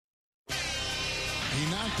He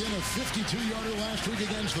knocked in a 52-yarder last week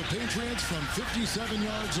against the Patriots from 57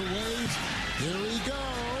 yards away. Here he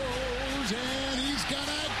goes, and he's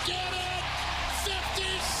gonna get it!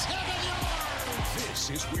 57 yards! This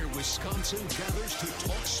is where Wisconsin gathers to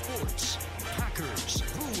talk sports. Packers,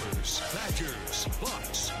 Brewers, Badgers,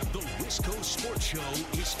 Bucks. The Wisco Sports Show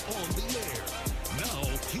is on the air. Now,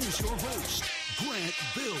 here's your host, Grant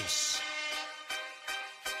Bills.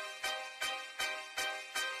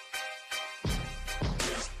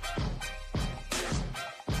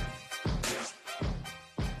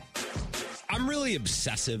 I'm really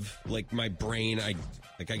obsessive. Like my brain, I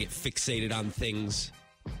get fixated on things.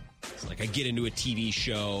 It's like I get into a TV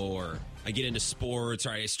show or I get into sports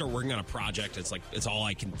or I start working on a project. It's like it's all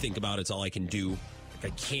I can think about. It's all I can do.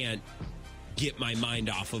 Like I can't get my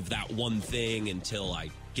mind off of that one thing until I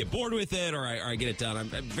get bored with it or I get it done. I'm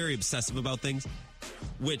very obsessive about things,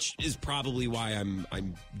 which is probably why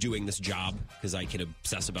I'm doing this job, because I can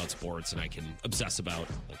obsess about sports and I can obsess about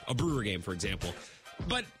like a Brewer game, for example.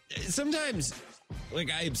 But sometimes, like,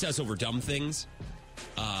 I obsess over dumb things.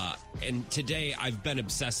 And today I've been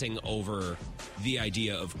obsessing over the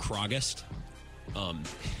idea of Krogest.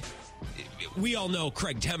 We all know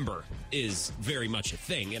Craig Tember is very much a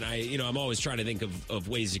thing. And I'm always trying to think of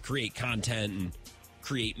ways to create content and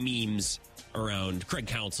create memes around Craig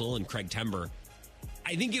Counsell and Craig Tember.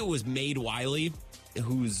 I think it was Made Wiley,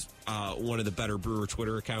 who's one of the better Brewer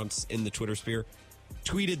Twitter accounts in the Twitter sphere,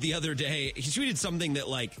 tweeted the other day. He tweeted something that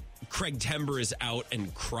like Craig Tember is out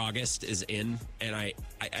and Krogest is in, and I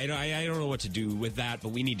don't know what to do with that, but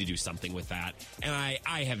we need to do something with that. And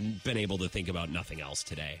I haven't been able to think about nothing else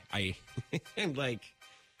today. I'm like,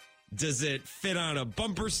 does it fit on a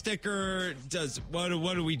bumper sticker? What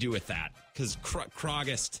do we do with that? Because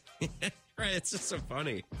Krogest, right? It's just so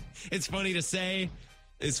funny. It's funny to say.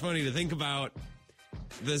 It's funny to think about.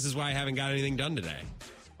 This is why I haven't got anything done today.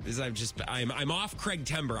 Is I'm off Craig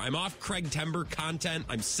Tember. I'm off Craig Tember content.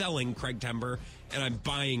 I'm selling Craig Tember, and I'm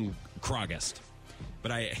buying Krogest.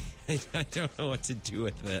 But I don't know what to do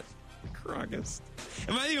with it. Krogest.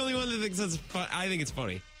 Am I the only one that thinks that's fun? I think it's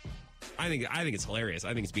funny. I think it's hilarious.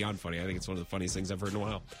 I think it's beyond funny. I think it's one of the funniest things I've heard in a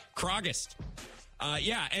while. Krogest.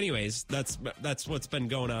 Yeah. Anyways, that's what's been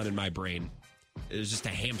going on in my brain. There's just a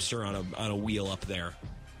hamster on a wheel up there,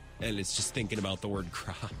 and it's just thinking about the word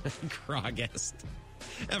Krogest.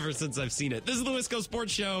 Ever since I've seen it. This is the Wisco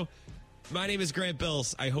Sports Show. My name is Grant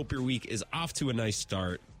Bills. I hope your week is off to a nice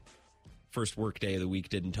start. First work day of the week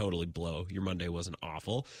didn't totally blow. Your Monday wasn't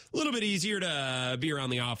awful. A little bit easier to be around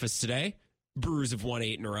the office today. Brewers have won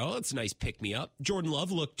 8 in a row. It's a nice pick-me-up. Jordan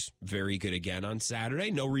Love looked very good again on Saturday.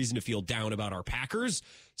 No reason to feel down about our Packers.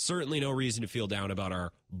 Certainly no reason to feel down about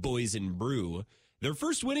our boys in Brew. Their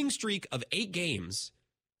first winning streak of 8 games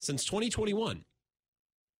since 2021.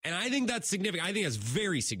 And I think that's significant. I think that's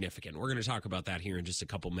very significant. We're going to talk about that here in just a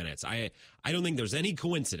couple minutes. I don't think there's any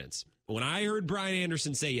coincidence. When I heard Brian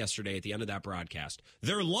Anderson say yesterday at the end of that broadcast,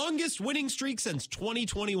 their longest winning streak since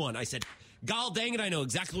 2021, I said, "God dang it, I know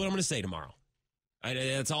exactly what I'm going to say tomorrow."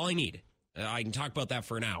 That's all I need. I can talk about that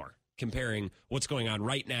for an hour, comparing what's going on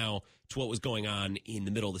right now to what was going on in the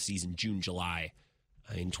middle of the season, June, July,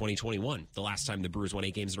 in 2021, the last time the Brewers won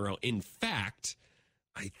 8 games in a row. In fact,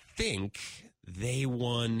 I think they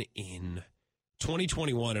won in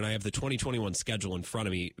 2021, and I have the 2021 schedule in front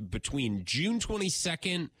of me. Between June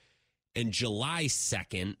 22nd and July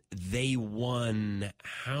 2nd, they won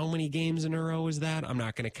how many games in a row is that? I'm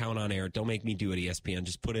not going to count on air. Don't make me do it, ESPN.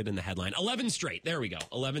 Just put it in the headline. 11 straight. There we go.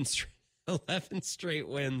 11 straight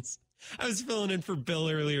wins. I was filling in for Bill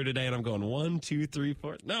earlier today, and I'm going 1, 2, 3,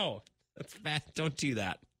 4. No, that's bad. Don't do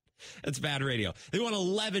that. That's bad radio. They won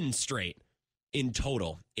 11 straight in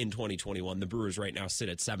total in 2021. The Brewers right now sit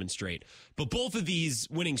at 7 straight. But both of these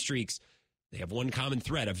winning streaks, they have one common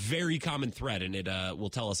thread, a very common thread, and it will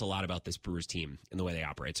tell us a lot about this Brewers team and the way they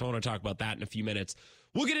operate. So I want to talk about that in a few minutes.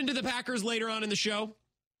 We'll get into the Packers later on in the show.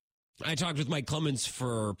 I talked with Mike Clemens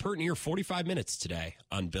for pert near 45 minutes today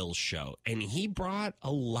on Bill's show, and he brought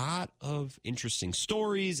a lot of interesting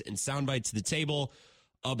stories and sound bites to the table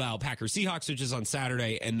about Packers Seahawks, which is on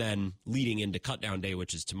Saturday, and then leading into cutdown day,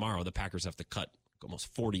 which is tomorrow. The Packers have to cut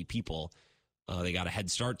almost 40 people. They got a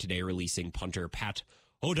head start today, releasing punter Pat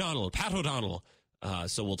O'Donnell.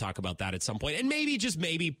 So we'll talk about that at some point. And maybe, just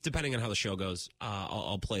maybe, depending on how the show goes,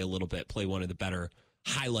 I'll play a little bit, play one of the better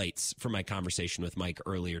highlights from my conversation with Mike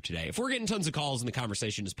earlier today. If we're getting tons of calls and the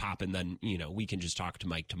conversation is popping, then, we can just talk to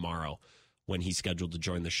Mike tomorrow when he's scheduled to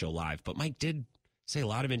join the show live. But Mike did say a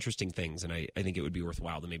lot of interesting things, and I think it would be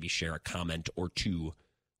worthwhile to maybe share a comment or two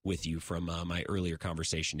with you from my earlier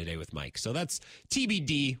conversation today with Mike. So that's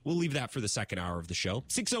TBD. We'll leave that for the second hour of the show.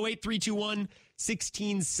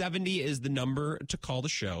 608-321-1670 is the number to call the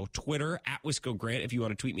show. Twitter, @WiscoGrant, if you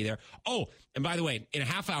want to tweet me there. Oh, and by the way, in a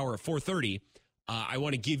half hour at 4:30, I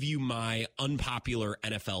want to give you my unpopular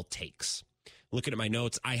NFL takes. Looking at my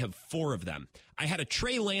notes, I have 4 of them. I had a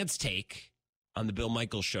Trey Lance take on the Bill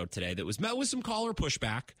Michaels show today that was met with some caller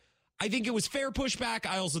pushback. I think it was fair pushback.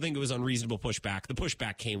 I also think it was unreasonable pushback. The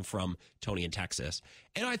pushback came from Tony in Texas.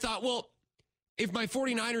 And I thought, well, if my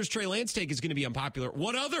 49ers Trey Lance take is going to be unpopular,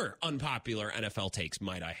 what other unpopular NFL takes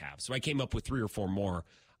might I have? So I came up with 3 or 4 more.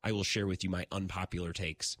 I will share with you my unpopular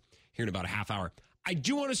takes here in about a half hour. I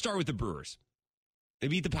do want to start with the Brewers. They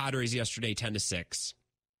beat the Padres yesterday 10-6.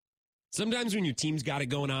 Sometimes when your team's got it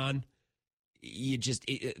going on,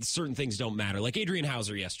 certain things don't matter. Like Adrian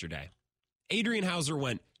Hauser yesterday. Adrian Hauser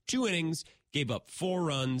went 2 innings, gave up 4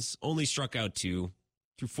 runs, only struck out 2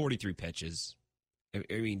 through 43 pitches. I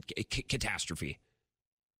mean, catastrophe.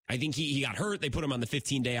 I think he got hurt. They put him on the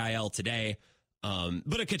 15-day IL today,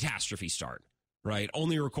 but a catastrophe start, right?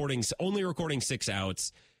 Only recording 6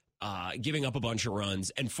 outs, giving up a bunch of runs,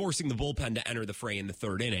 and forcing the bullpen to enter the fray in the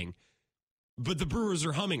 3rd inning. But the Brewers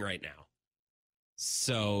are humming right now,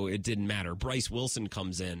 so it didn't matter. Bryce Wilson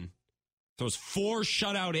comes in, throws 4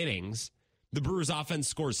 shutout innings. The Brewers offense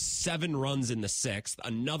scores 7 runs in the 6th,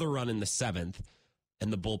 another run in the 7th,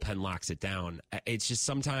 and the bullpen locks it down. It's just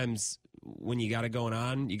sometimes when you got it going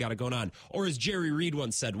on, you got it going on. Or as Jerry Reed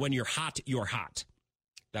once said, when you're hot, you're hot.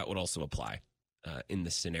 That would also apply in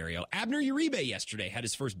this scenario. Abner Uribe yesterday had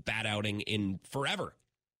his first bat outing in forever.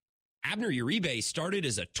 Abner Uribe started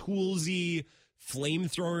as a toolsy,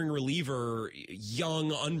 flamethrowing reliever,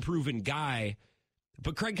 young, unproven guy.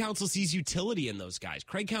 But Craig Counsell sees utility in those guys.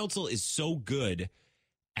 Craig Counsell is so good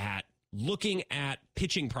at looking at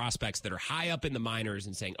pitching prospects that are high up in the minors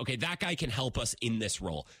and saying, okay, that guy can help us in this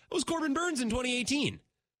role. It was Corbin Burns in 2018.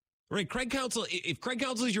 Right? Craig Counsell, if Craig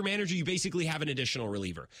Counsell is your manager, you basically have an additional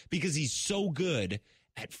reliever because he's so good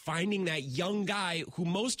at finding that young guy who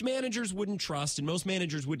most managers wouldn't trust and most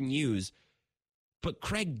managers wouldn't use. But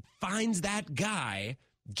Craig finds that guy,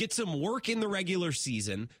 gets him work in the regular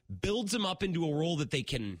season, builds him up into a role that they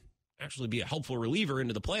can actually be a helpful reliever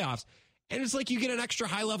into the playoffs. And it's like you get an extra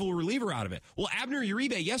high-level reliever out of it. Well, Abner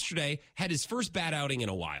Uribe yesterday had his first bat outing in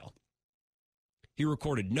a while. He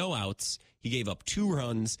recorded no outs. He gave up 2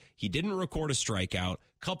 runs. He didn't record a strikeout,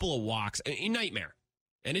 couple of walks, a nightmare.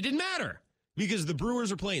 And it didn't matter because the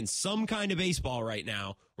Brewers are playing some kind of baseball right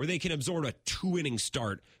now where they can absorb a 2-inning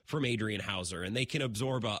start from Adrian Hauser and they can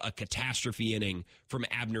absorb a catastrophe inning from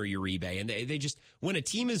Abner Uribe. And they just, when a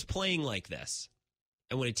team is playing like this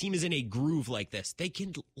and when a team is in a groove like this, they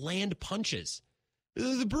can land punches.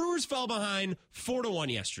 The Brewers fell behind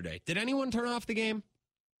 4-1 yesterday. Did anyone turn off the game?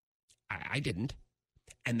 I didn't.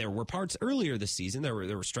 And there were parts earlier this season, there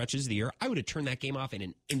were stretches of the year, I would have turned that game off in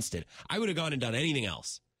an instant. I would have gone and done anything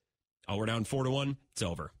else. Oh, we're down 4-1. It's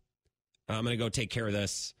over. I'm going to go take care of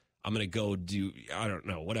this. I'm going to go do, I don't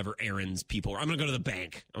know, whatever errands people are. I'm going to go to the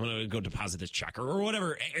bank. I'm going to go deposit this check or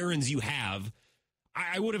whatever errands you have.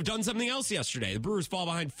 I would have done something else yesterday. The Brewers fall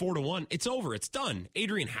behind 4-1. It's over. It's done.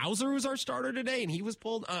 Adrian Hauser was our starter today, and he was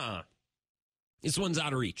pulled. This one's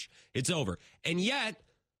out of reach. It's over. And yet,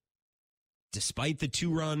 despite the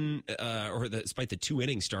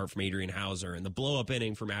 2-inning start from Adrian Hauser and the blow-up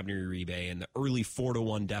inning from Abner Uribe and the early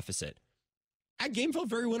 4-1 deficit, that game felt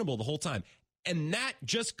very winnable the whole time. And that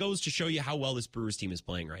just goes to show you how well this Brewers team is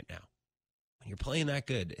playing right now. When you're playing that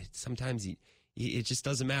good, sometimes it just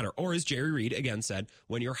doesn't matter. Or as Jerry Reed again said,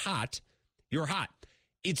 when you're hot, you're hot.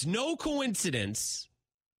 It's no coincidence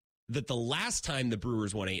that the last time the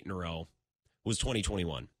Brewers won 8 in a row was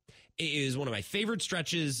 2021. It is one of my favorite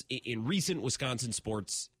stretches in recent Wisconsin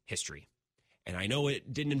sports history. And I know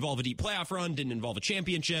it didn't involve a deep playoff run, didn't involve a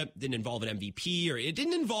championship, didn't involve an MVP, or it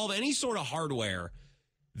didn't involve any sort of hardware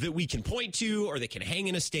that we can point to or that can hang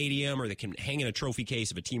in a stadium or that can hang in a trophy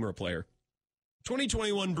case of a team or a player.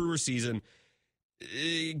 2021 Brewers season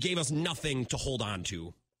gave us nothing to hold on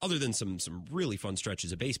to other than some really fun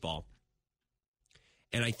stretches of baseball.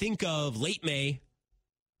 And I think of late May,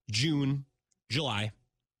 June, July,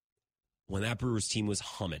 when that Brewers team was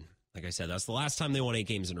humming. Like I said, that's the last time they won 8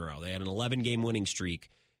 games in a row. They had an 11-game winning streak,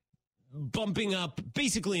 bumping up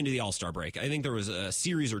basically into the All-Star break. I think there was a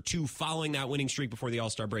series or 2 following that winning streak before the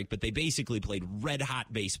All-Star break, but they basically played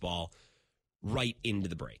red-hot baseball right into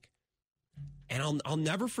the break. And I'll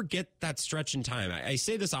never forget that stretch in time. I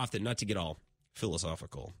say this often, not to get all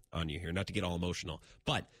philosophical on you here, not to get all emotional,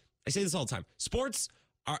 but I say this all the time. Sports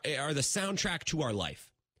are the soundtrack to our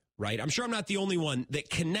life, right? I'm sure I'm not the only one that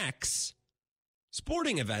connects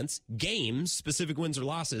sporting events, games, specific wins or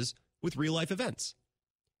losses with real life events.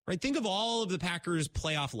 Right? Think of all of the Packers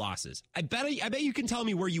playoff losses. I bet you can tell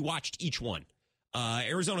me where you watched each one.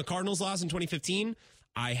 Arizona Cardinals loss in 2015.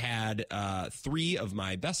 I had 3 of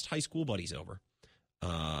my best high school buddies over.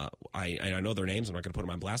 I know their names. I'm not going to put them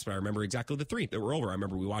on blast, but I remember exactly the 3 that were over. I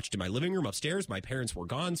remember we watched in my living room upstairs. My parents were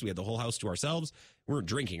gone, so we had the whole house to ourselves. We weren't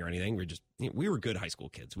drinking or anything. We were good high school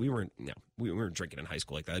kids. We weren't drinking in high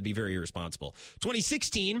school like that. That'd be very irresponsible.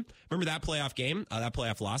 2016, remember that playoff game, that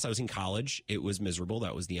playoff loss? I was in college. It was miserable.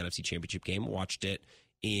 That was the NFC Championship game. Watched it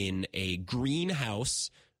in a greenhouse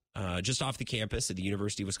just off the campus at the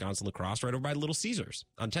University of Wisconsin La Crosse, right over by Little Caesars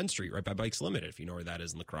on 10th Street, right by Bikes Limited, if you know where that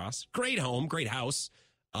is in La Crosse. Great home, great house.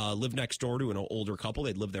 Lived next door to an older couple.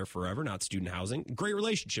 They'd lived there forever, not student housing. Great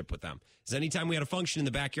relationship with them. Because anytime we had a function in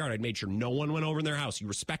the backyard, I'd made sure no one went over in their house. You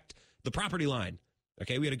respect the property line.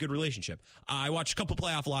 Okay, we had a good relationship. I watched a couple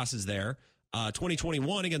playoff losses there.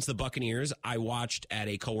 2021 against the Buccaneers, I watched at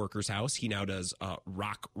a coworker's house. He now does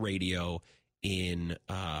rock radio in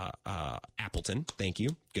Appleton. Thank you.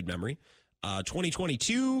 Good memory.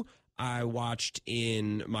 2022, I watched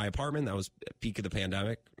in my apartment. That was peak of the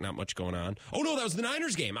pandemic. Not much going on. Oh, no, that was the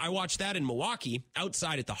Niners game. I watched that in Milwaukee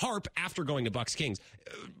outside at the Harp after going to Bucks Kings.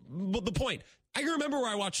 But the point, I can remember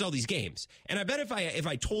where I watched all these games. And I bet if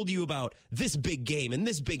I told you about this big game and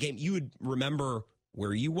this big game, you would remember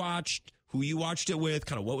where you watched, who you watched it with,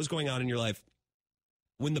 kind of what was going on in your life.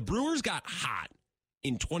 When the Brewers got hot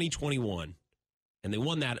in 2021, and they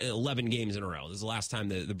won that 11 games in a row. This is the last time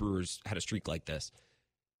the Brewers had a streak like this.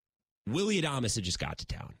 Willy Adames had just got to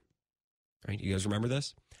town. Right? You guys remember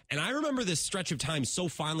this? And I remember this stretch of time so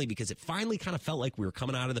fondly because it finally kind of felt like we were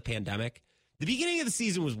coming out of the pandemic. The beginning of the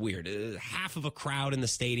season was weird. Half of a crowd in the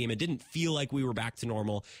stadium. It didn't feel like we were back to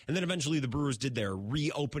normal. And then eventually the Brewers did their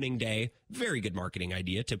reopening day. Very good marketing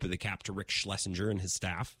idea. Tip of the cap to Rick Schlesinger and his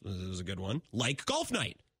staff. It was a good one. Like golf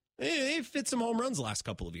night. They've hit some home runs the last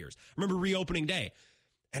couple of years. I remember reopening day.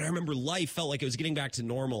 And I remember life felt like it was getting back to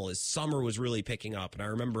normal as summer was really picking up. And I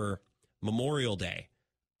remember Memorial Day,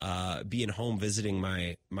 being home visiting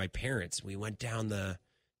my parents. We went down the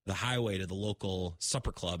highway to the local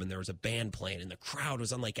supper club, and there was a band playing, and the crowd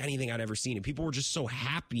was unlike anything I'd ever seen. And people were just so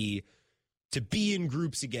happy to be in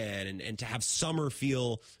groups again and to have summer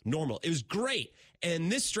feel normal. It was great.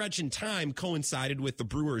 And this stretch in time coincided with the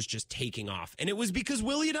Brewers just taking off. And it was because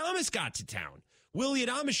Willy Adames got to town. Willy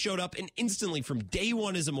Adames showed up and instantly from day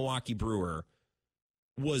one as a Milwaukee Brewer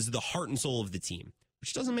was the heart and soul of the team,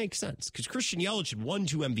 which doesn't make sense because Christian Yelich had won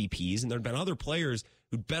 2 MVPs and there had been other players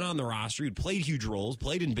who'd been on the roster, who'd played huge roles,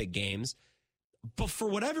 played in big games. But for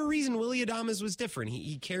whatever reason, Willy Adames was different.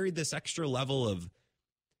 He carried this extra level of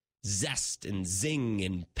zest and zing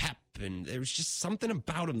and pep, and there was just something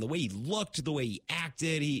about him, the way he looked, the way he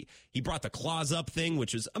acted. He brought the claws up thing,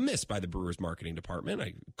 which was a miss by the Brewers marketing department.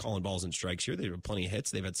 Calling balls and strikes here. They had plenty of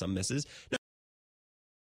hits. They've had some misses. Now,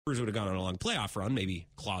 the Brewers would have gone on a long playoff run. Maybe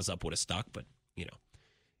claws up would have stuck, but, you know,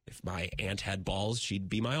 if my aunt had balls, she'd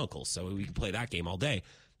be my uncle. So we could play that game all day.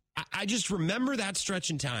 I just remember that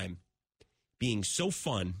stretch in time being so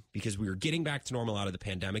fun because we were getting back to normal out of the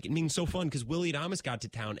pandemic, and being so fun because Willy Adames got to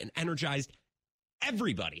town and energized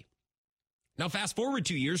everybody. Now, fast forward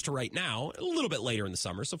 2 years to right now, a little bit later in the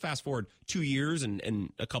summer. So fast forward 2 years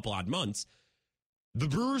and a couple odd months. The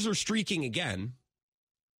Brewers are streaking again.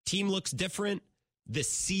 Team looks different. This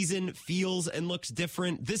season feels and looks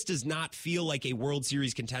different. This does not feel like a World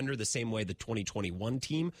Series contender the same way the 2021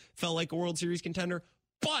 team felt like a World Series contender.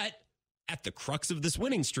 But at the crux of this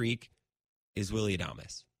winning streak is Willy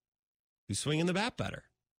Adames, who's swinging the bat better.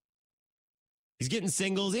 He's getting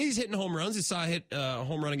singles. He's hitting home runs. I saw hit a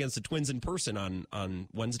home run against the Twins in person on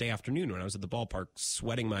Wednesday afternoon when I was at the ballpark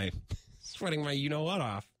sweating my you-know-what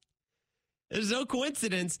off. There's no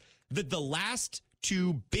coincidence that the last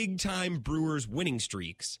 2 big-time Brewers winning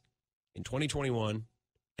streaks in 2021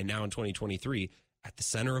 and now in 2023, at the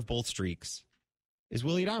center of both streaks is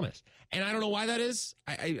Willy Adames. And I don't know why that is.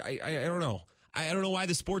 I don't know. I don't know why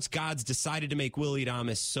the sports gods decided to make Willy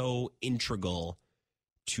Adames so integral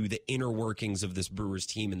to the inner workings of this Brewers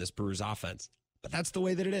team and this Brewers offense. But that's the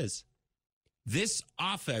way that it is. This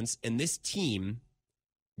offense and this team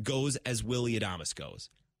goes as Willy Adames goes.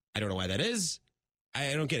 I don't know why that is.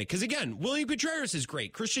 I don't get it. Because, again, William Contreras is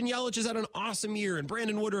great. Christian Yelich has had an awesome year. And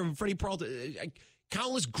Brandon Woodruff and Freddie Peralta,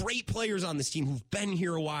 countless great players on this team who've been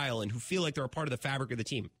here a while and who feel like they're a part of the fabric of the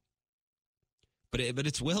team. But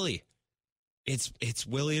it's Willy. It's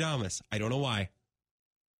Willy Adames. I don't know why.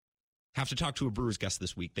 Have to talk to a Brewers guest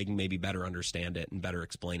this week. They can maybe better understand it and better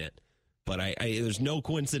explain it. But there's no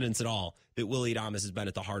coincidence at all that Willy Adames has been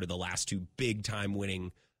at the heart of the last 2 big-time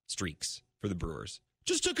winning streaks for the Brewers.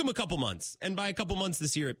 Just took them a couple months. And by a couple months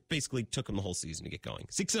this year, it basically took them the whole season to get going.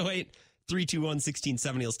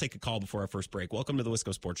 608-321-1670. Let's take a call before our first break. Welcome to the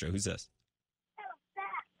Wisco Sports Show. Who's this?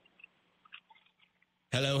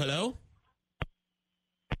 Hello, hello.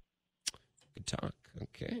 Good talk.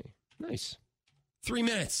 Okay, nice. 3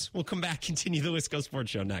 minutes. We'll come back, continue the Wisco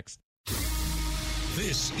Sports Show next.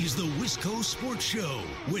 This is the Wisco Sports Show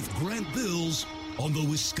with Grant Bills on the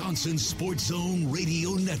Wisconsin Sports Zone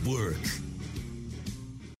Radio Network.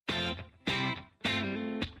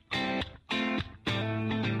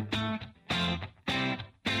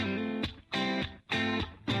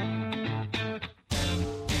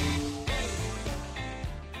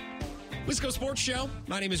 Wisco Sports Show.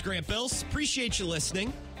 My name is Grant Bills. Appreciate you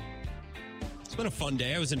listening. It's been a fun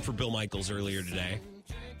day. I was in for Bill Michaels earlier today.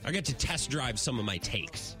 I got to test drive some of my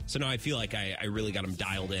takes. So now I feel like I really got them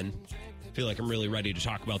dialed in. I feel like I'm really ready to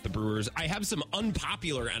talk about the Brewers. I have some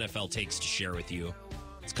unpopular NFL takes to share with you.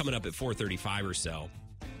 It's coming up at 4:35 or so.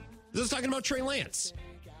 I was talking about Trey Lance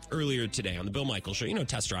earlier today on the Bill Michaels Show. You know,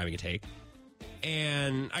 test driving a take.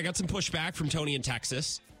 And I got some pushback from Tony in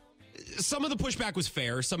Texas. Some of the pushback was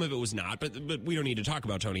fair. Some of it was not. But we don't need to talk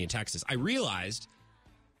about Tony in Texas. I realized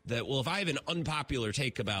that, well, if I have an unpopular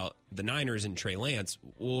take about the Niners and Trey Lance,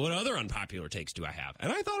 well, what other unpopular takes do I have?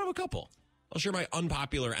 And I thought of a couple. I'll share my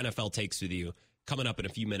unpopular NFL takes with you coming up in a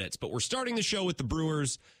few minutes. But we're starting the show with the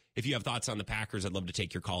Brewers. If you have thoughts on the Packers, I'd love to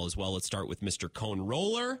take your call as well. Let's start with Mr. Cone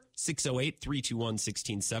Roller,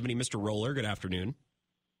 608-321-1670. Mr. Roller, good afternoon.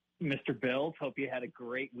 Mr. Bills, hope you had a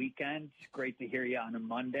great weekend. Great to hear you on a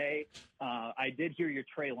Monday. I did hear your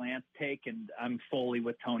Trey Lance take, and I'm fully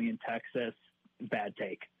with Tony in Texas. Bad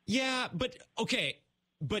take. Yeah, but okay.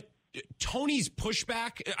 But Tony's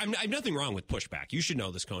pushback, I have nothing wrong with pushback. You should know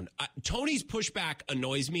this, Cone. Tony's pushback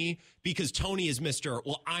annoys me because Tony is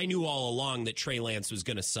well, I knew all along that Trey Lance was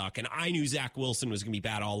going to suck, and I knew Zach Wilson was going to be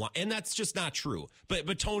bad all along, and that's just not true.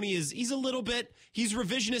 But Tony he's a little bit, he's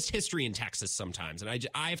revisionist history in Texas sometimes, and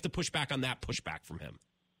I have to push back on that pushback from him.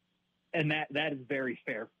 And that is very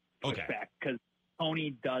fair pushback, because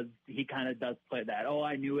Tony he kind of does play that, oh,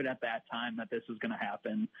 I knew it at that time that this was going to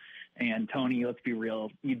happen. And Tony, let's be real,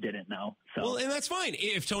 you didn't know. So. Well, and that's fine.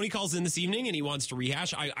 If Tony calls in this evening and he wants to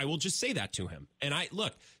rehash, I will just say that to him. And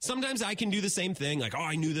look, sometimes I can do the same thing, like, oh,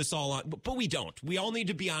 I knew this all on, but we don't. We all need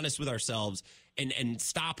to be honest with ourselves and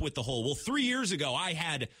stop with the whole, well, 3 years ago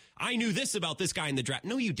I knew this about this guy in the draft.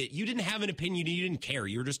 No, you didn't. You didn't have an opinion. You didn't care.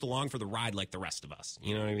 You were just along for the ride like the rest of us.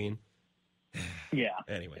 You know what I mean? Yeah.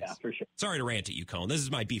 Anyways. Yeah, for sure. Sorry to rant at you, Cone. This is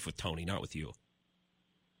my beef with Tony, not with you.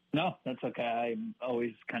 No, that's okay. I'm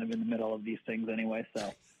always kind of in the middle of these things anyway,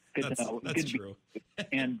 so good to know. That's true.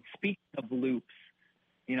 And speaking of loops,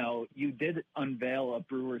 you did unveil a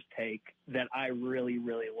Brewers take that I really,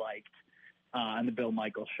 really liked on the Bill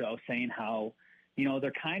Michaels Show, saying how,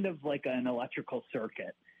 they're kind of like an electrical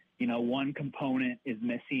circuit. One component is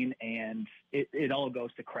missing and it all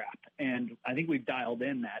goes to crap. And I think we've dialed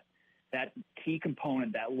in that key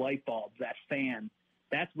component, that light bulb, that fan.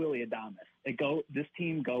 That's Willy Adames. This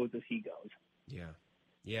team goes as he goes. Yeah.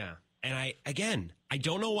 And I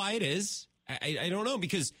don't know why it is. I don't know,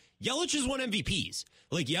 because Yelich has won MVPs.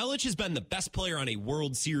 Like, Yelich has been the best player on a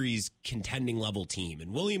World Series contending level team.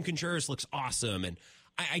 And William Contreras looks awesome. And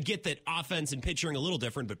I get that offense and pitching are a little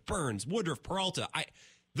different, but Burns, Woodruff, Peralta,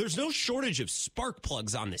 there's no shortage of spark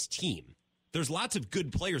plugs on this team. There's lots of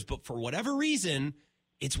good players, but for whatever reason,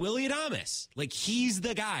 it's Willy Adames. Like, he's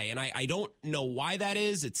the guy, and I don't know why that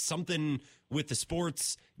is. It's something with the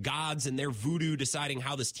sports gods and their voodoo deciding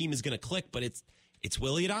how this team is going to click, but it's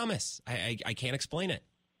Willy Adames. I can't explain it.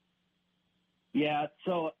 Yeah,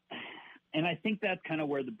 so, and I think that's kind of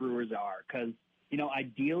where the Brewers are, because,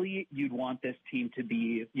 ideally you'd want this team to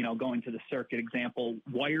be, going to the circuit example,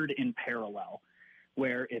 wired in parallel,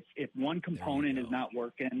 where if one component is not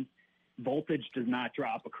working, voltage does not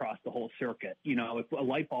drop across the whole circuit. If a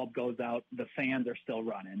light bulb goes out, the fans are still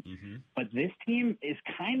running. Mm-hmm. But this team is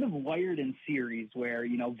kind of wired in series where,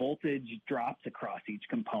 voltage drops across each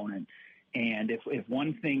component. And if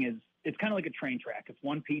one thing is, it's kind of like a train track. If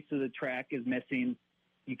one piece of the track is missing,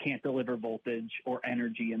 you can't deliver voltage or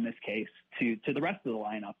energy, in this case, to the rest of the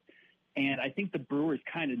lineup. And I think the Brewers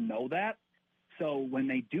kind of know that. So when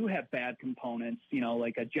they do have bad components,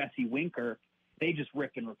 like a Jesse Winker, they just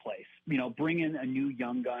rip and replace, bring in a new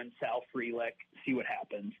young gun, Sal Frelick, see what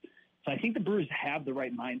happens. So I think the Brewers have the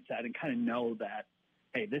right mindset and kind of know that,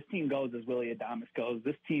 hey, this team goes as Willy Adames goes.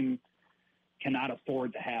 This team cannot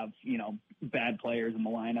afford to have, bad players in the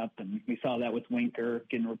lineup. And we saw that with Winker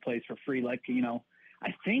getting replaced for Frelick.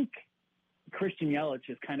 I think Christian Yelich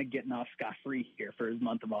is kind of getting off scot-free here for his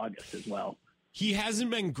month of August as well. He hasn't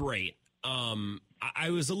been great. I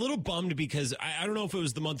was a little bummed because I don't know if it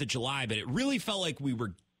was the month of July, but it really felt like we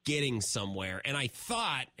were getting somewhere. And I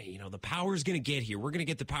thought, the power's going to get here. We're going to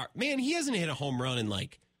get the power. Man, he hasn't hit a home run in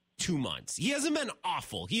like 2 months. He hasn't been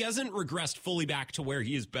awful. He hasn't regressed fully back to where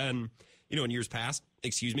he has been, in years past,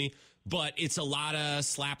 but it's a lot of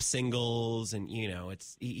slap singles and,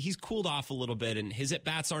 he's cooled off a little bit and his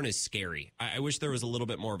at-bats aren't as scary. I wish there was a little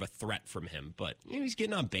bit more of a threat from him, but he's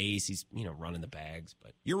getting on base. He's, running the bags,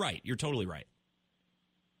 but you're right. You're totally right.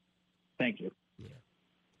 Thank you. Yeah.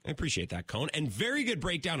 I appreciate that, Cone. And very good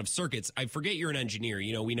breakdown of circuits. I forget you're an engineer.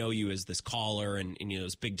 We know you as this caller and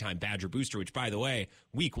this big-time Badger booster, which, by the way,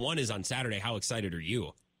 week 1 is on Saturday. How excited are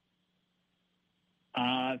you?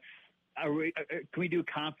 Can we do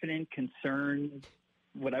confident, concerned,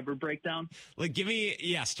 whatever breakdown? Like,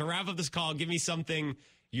 to wrap up this call, give me something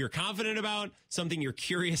you're confident about, something you're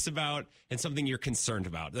curious about, and something you're concerned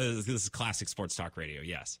about. This is classic sports talk radio,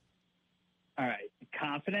 yes. All right.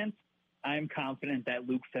 Confidence. I'm confident that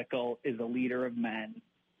Luke Fickell is a leader of men.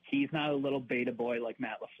 He's not a little beta boy like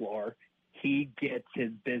Matt LaFleur. He gets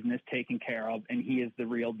his business taken care of, and he is the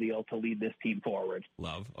real deal to lead this team forward.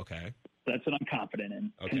 Love, okay. That's what I'm confident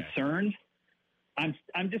in. Okay. Concerned? I'm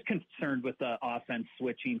just concerned with the offense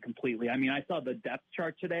switching completely. I mean, I saw the depth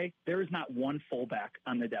chart today. There is not one fullback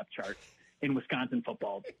on the depth chart in Wisconsin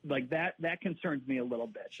football. Like that concerns me a little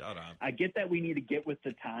bit. Shut up. I get that we need to get with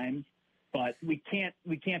the times, but we can't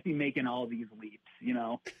be making all these leaps,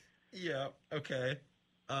 Yeah, okay.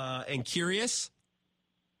 And curious?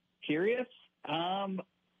 Curious?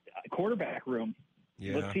 Quarterback room.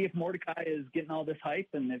 Yeah. Let's see if Mordecai is getting all this hype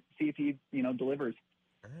and see if he, delivers.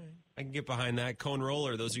 All right. I can get behind that. Cone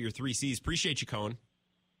Roller, those are your 3 C's. Appreciate you, Cone.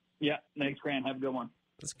 Yeah, thanks, Grant. Have a good one.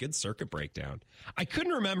 That's a good circuit breakdown. I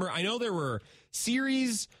couldn't remember. I know there were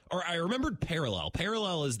series, or I remembered parallel.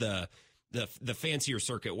 Parallel is the fancier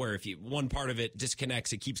circuit where if one part of it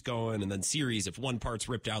disconnects, it keeps going, and then series, if one part's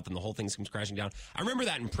ripped out, then the whole thing comes crashing down. I remember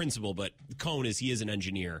that in principle, but Cone he is an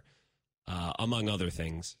engineer, among other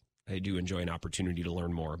things. I do enjoy an opportunity to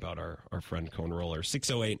learn more about our friend Cone Roller.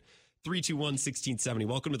 608-321-1670.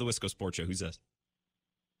 Welcome to the Wisco Sports Show. Who's this?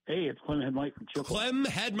 Hey, it's Clem Head Mike from Chippewa. Clem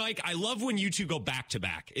Head Mike. I love when you two go back to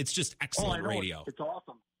back. It's just excellent radio. It's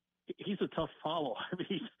awesome. He's a tough follow. I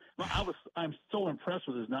mean, I'm so impressed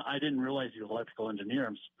with his. I didn't realize he was an electrical engineer.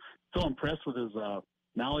 I'm so impressed with his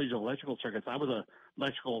knowledge of electrical circuits. I was a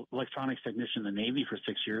electronics technician in the Navy for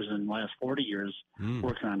 6 years, and the last 40 years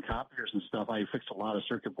working on copiers and stuff. I fixed a lot of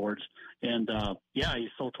circuit boards, and he's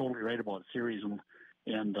so totally right about series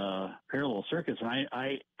and parallel circuits. And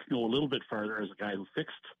I can go a little bit farther as a guy who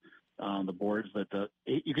fixed the boards that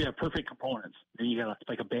you can have perfect components. Then you got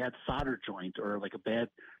like a bad solder joint or like a bad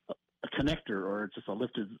a connector or just a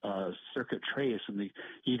lifted circuit trace, and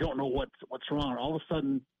you don't know what's wrong. All of a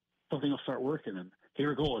sudden, something will start working, and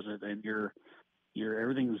here it goes, and you're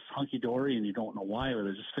everything's hunky dory, and you don't know why, but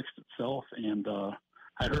it just fixed itself. And I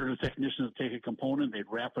heard of technicians take a component, they'd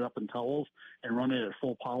wrap it up in towels and run it at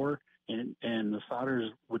full power, and the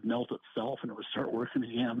solders would melt itself, and it would start working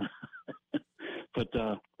again. But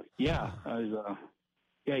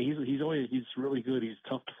he's really good. He's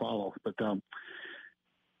tough to follow. But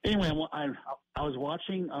anyway, I was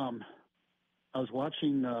watching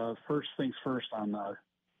First Things First on the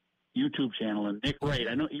YouTube channel, and Nick Wright.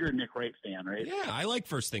 I know you're a Nick Wright fan, right? Yeah, I like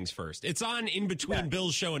First Things First. It's on in between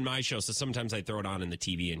Bill's show and my show, so sometimes I throw it on in the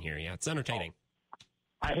TV in here. Yeah, it's entertaining.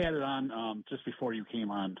 I had it on just before you came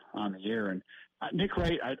on the air, and Nick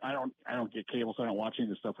Wright. I don't get cable, so I don't watch any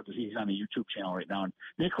of this stuff. But he's on the YouTube channel right now. And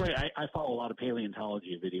Nick Wright, I follow a lot of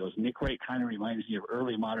paleontology videos. Nick Wright kind of reminds me of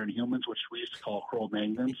early modern humans, which we used to call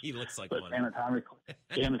Cro-Magnons. He looks like but one.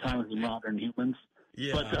 Anatomically modern humans.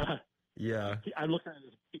 Yeah. But yeah. I'm looking at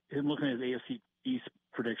his AFC East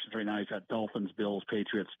predictions right now. He's got Dolphins, Bills,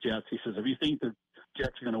 Patriots, Jets. He says, if you think the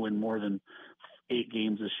Jets are going to win more than 8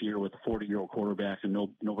 games this year with a 40-year-old quarterback and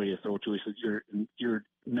nobody to throw to, he says, you're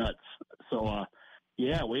nuts. So,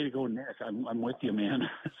 way to go, Nick. I'm with you, man.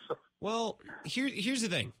 Well, here's the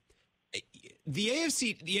thing. The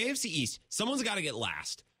AFC East, someone's got to get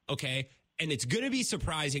last, okay? And it's going to be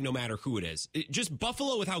surprising no matter who it is. Just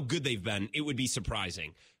Buffalo, with how good they've been, it would be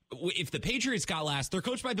surprising. If the Patriots got last, they're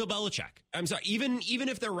coached by Bill Belichick. I'm sorry, even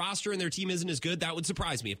if their roster and their team isn't as good, that would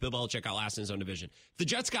surprise me if Bill Belichick got last in his own division. If the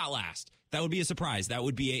Jets got last, that would be a surprise. That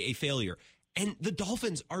would be a failure. And the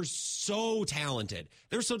Dolphins are so talented.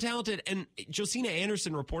 They're so talented. And Josina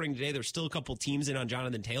Anderson reporting today, there's still a couple teams in on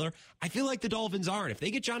Jonathan Taylor. I feel like the Dolphins aren't. If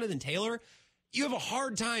they get Jonathan Taylor, you have a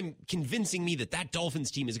hard time convincing me that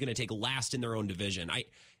Dolphins team is going to take last in their own division.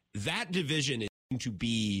 That division is going to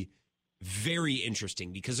be very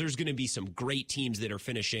interesting because there's going to be some great teams that are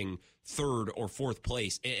finishing third or fourth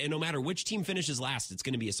place. And no matter which team finishes last, it's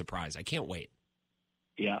going to be a surprise. I can't wait.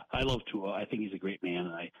 Yeah, I love Tua. I think he's a great man.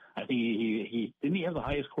 And I think he didn't he have the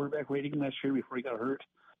highest quarterback rating last year before he got hurt?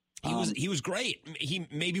 He was great. He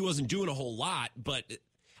maybe wasn't doing a whole lot, but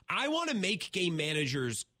I want to make game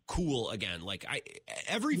managers cool again. Like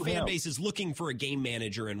every fan base is looking for a game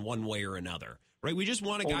manager in one way or another, right? We just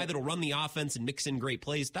want a guy that'll run the offense and mix in great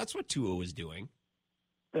plays. That's what Tua was doing.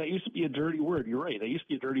 That used to be a dirty word. You're right. That used to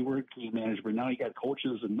be a dirty word, game manager. But now you got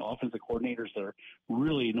coaches and offensive coordinators that are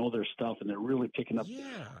really know their stuff and they're really picking up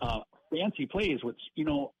fancy plays. Which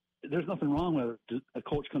there's nothing wrong with a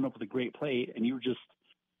coach coming up with a great play and you're just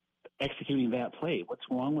executing that play. What's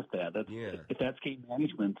wrong with that? If that's game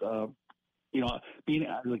management, being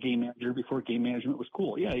a game manager before game management was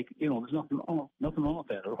cool. Yeah, there's nothing wrong with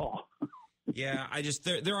that at all. Yeah,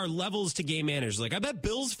 there are levels to game managers. Like I bet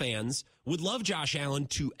Bills fans would love Josh Allen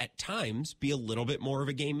to at times be a little bit more of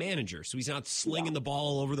a game manager, so he's not slinging the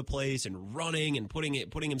ball all over the place and running and putting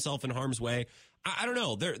himself in harm's way. I don't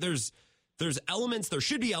know. There's elements. There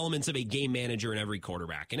should be elements of a game manager in every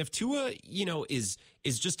quarterback, and if Tua is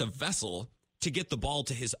just a vessel to get the ball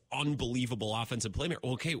to his unbelievable offensive playmaker,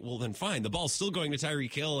 okay, well then fine. The ball's still going to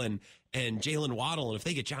Tyreek Hill and Jalen Waddle, and if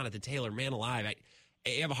they get Jonathan Taylor, man alive, I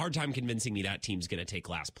have a hard time convincing me that team's going to take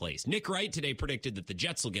last place. Nick Wright today predicted that the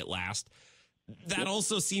Jets will get last. That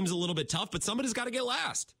also seems a little bit tough, but somebody's got to get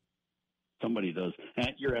last. Somebody does. And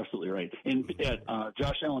you're absolutely right. And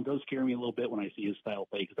Josh Allen does scare me a little bit when I see his style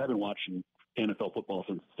play because I've been watching NFL football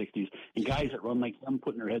since the 60s. And guys that run like him,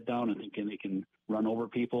 putting their head down and thinking they can run over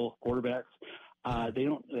people, quarterbacks,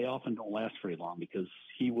 they often don't last very long because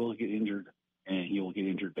he will get injured and he will get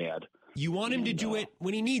injured bad. You want him to do it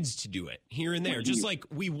when he needs to do it, here and there. Just like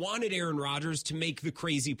we wanted Aaron Rodgers to make the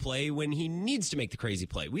crazy play when he needs to make the crazy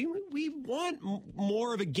play. We want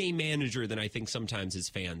more of a game manager than I think sometimes as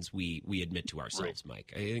fans we admit to ourselves, right.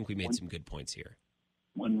 Mike. I think we made some good points here.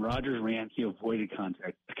 When Rodgers ran, he avoided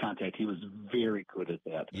contact. He was very good at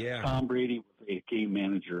that. Yeah. Tom Brady was a game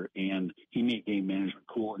manager, and he made game management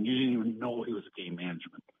cool, and you didn't even know he was a game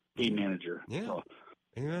manager. Yeah. So,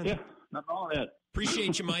 yeah. Not all of that.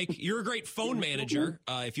 Appreciate you, Mike. You're a great phone manager,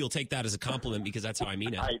 if you'll take that as a compliment, because that's how I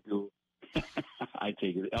mean it. I do. I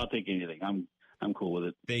take it. I'll take anything. I'm cool with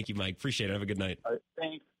it. Thank you, Mike. Appreciate it. Have a good night.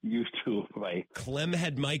 Thanks. You too. Bye.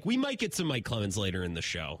 Clemhead Mike. We might get some Mike Clemens later in the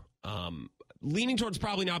show. Leaning towards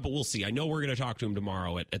probably not, but we'll see. I know we're going to talk to him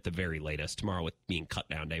tomorrow at the very latest. Tomorrow with being cut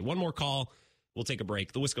down day. One more call. We'll take a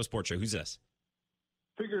break. The Wisco Sports Show. Who's this?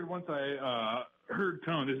 Figured once I heard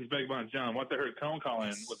Cone, this is Begbon John, once I heard Cone call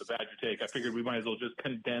in with the Badger take, I figured we might as well just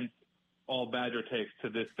condense all Badger takes to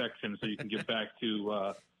this section so you can get back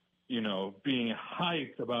to, being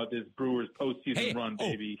hyped about this Brewers postseason run,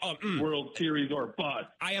 baby. World Series or bust.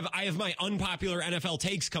 I have my unpopular NFL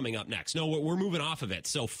takes coming up next. No, we're moving off of it.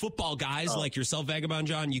 So football guys like yourself, Vagabond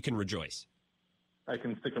John, you can rejoice. I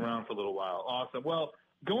can stick around for a little while. Awesome. Well,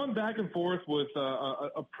 going back and forth with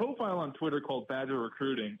a profile on Twitter called Badger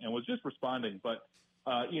Recruiting and was just responding. But,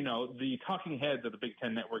 the talking heads of the Big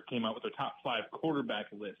Ten Network came out with their top 5 quarterback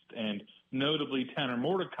list. And notably, Tanner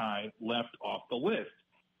Mordecai left off the list.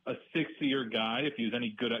 A 6-year guy, if he was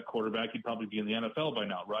any good at quarterback, he'd probably be in the NFL by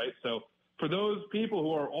now, right? So for those people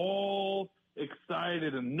who are all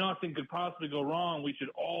excited and nothing could possibly go wrong, we should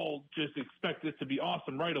all just expect this to be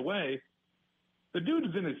awesome right away. The dude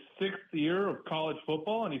is in his 6th year of college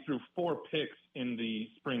football, and he threw 4 picks in the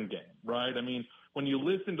spring game, right? I mean, when you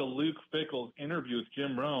listen to Luke Fickell's interview with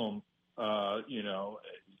Jim Rome, and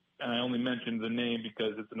I only mentioned the name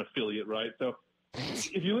because it's an affiliate, right? So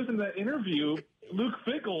if you listen to that interview, Luke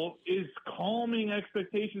Fickell is calming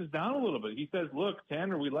expectations down a little bit. He says, look,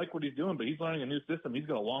 Tanner, we like what he's doing, but he's learning a new system. He's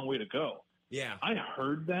got a long way to go. Yeah. I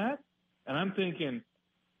heard that, and I'm thinking,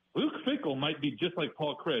 Luke Fickell might be just like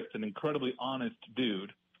Paul Chryst, an incredibly honest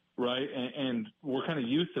dude, right? And we're kind of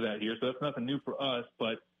used to that here, so that's nothing new for us.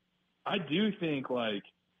 But I do think,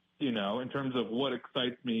 in terms of what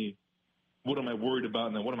excites me, what am I worried about,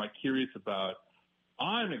 and then what am I curious about,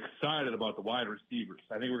 I'm excited about the wide receivers.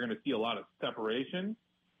 I think we're going to see a lot of separation.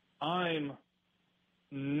 I'm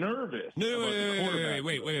nervous.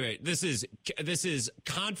 Wait. This is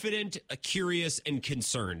confident, curious, and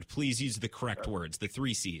concerned. Please use the correct words, the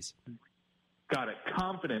 3 C's. Got it.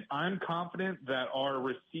 Confident. I'm confident that our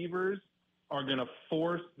receivers are going to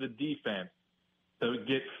force the defense to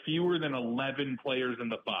get fewer than 11 players in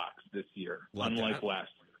the box this year, unlike last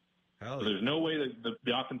year. So there's no way that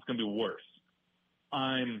the offense is going to be worse.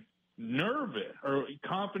 I'm nervous or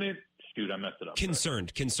confident, shoot, I messed it up.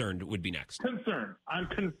 Concerned would be next. Concerned. I'm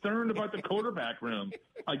concerned about the quarterback room.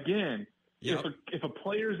 Again, Yep. if a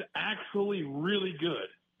player's actually really good,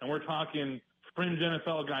 and we're talking fringe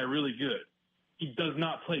NFL guy really good, he does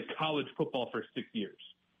not play college football for 6 years,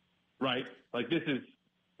 right? Like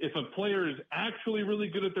if a player is actually really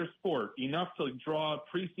good at their sport, enough to draw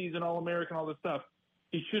preseason All-American, all this stuff,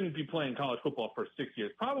 he shouldn't be playing college football for 6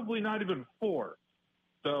 years, probably not even 4.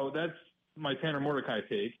 So that's my Tanner Mordecai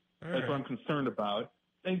take. That's what I'm concerned about.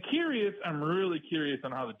 And I'm really curious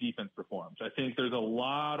on how the defense performs. I think there's a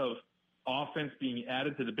lot of offense being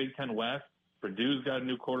added to the Big Ten West. Purdue's got a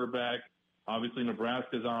new quarterback. Obviously,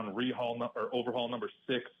 Nebraska's on overhaul number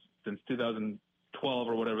 6 since 2012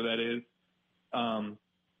 or whatever that is.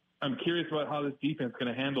 I'm curious about how this defense is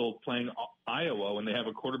going to handle playing Iowa when they have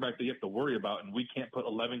a quarterback that you have to worry about, and we can't put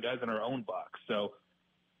 11 guys in our own box. So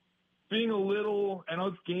I know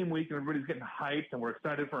it's game week and everybody's getting hyped, and we're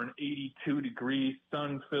excited for an 82-degree,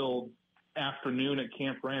 sun-filled afternoon at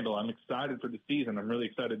Camp Randall. I'm excited for the season. I'm really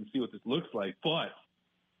excited to see what this looks like. But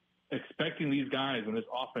expecting these guys and this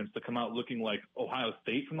offense to come out looking like Ohio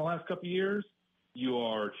State from the last couple of years, you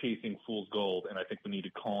are chasing fool's gold, and I think we need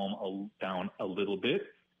to calm down a little bit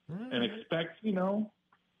and expect,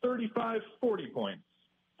 35, 40 points.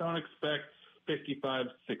 Don't expect 55,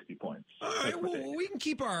 60 points. All right, well, we can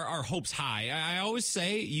keep our hopes high. I always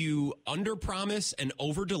say you under-promise and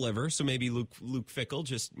over-deliver. So maybe Luke Fickell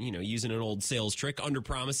just, using an old sales trick,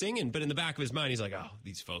 under-promising. But in the back of his mind, he's like, oh,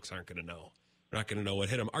 these folks aren't going to know. They're not going to know what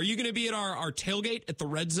hit them. Are you going to be at our tailgate at the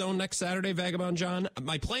Red Zone next Saturday, Vagabond John?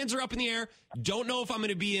 My plans are up in the air. Don't know if I'm going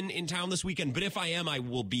to be in town this weekend, but if I am, I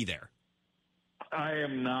will be there. I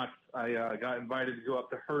am not. I got invited to go up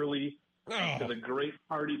to Hurley, to the great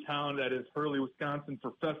party town that is Hurley, Wisconsin,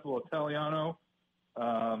 for Festival Italiano.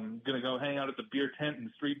 Going to go hang out at the beer tent and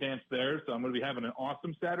street dance there. So I'm going to be having an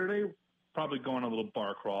awesome Saturday. Probably going on a little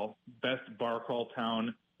bar crawl. Best bar crawl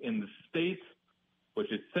town in the state,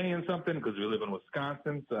 which is saying something because we live in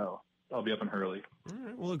Wisconsin. So I'll be up in Hurley. All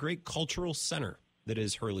right. Well, a great cultural center that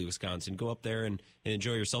is Hurley, Wisconsin. Go up there and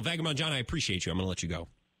enjoy yourself. Vagabond John, I appreciate you. I'm going to let you go.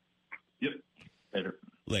 Yep.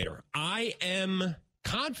 Later. I am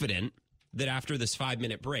confident that after this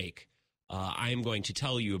 5-minute break, I am going to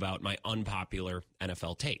tell you about my unpopular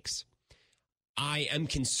NFL takes. I am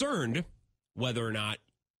concerned whether or not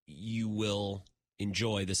you will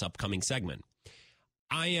enjoy this upcoming segment.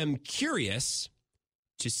 I am curious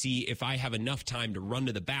to see if I have enough time to run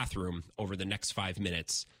to the bathroom over the next 5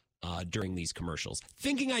 minutes during these commercials.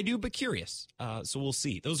 Thinking I do, but curious. So we'll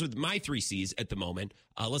see. Those are my 3 C's at the moment.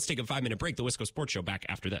 Let's take a 5-minute break. The Wisco Sports Show back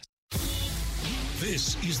after this.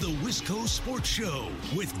 This is the Wisco Sports Show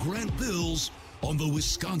with Grant Bills on the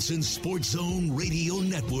Wisconsin Sports Zone Radio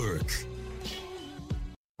Network.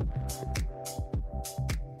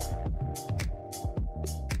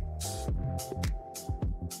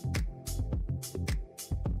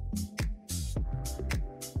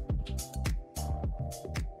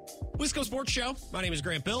 Wisco Sports Show. My name is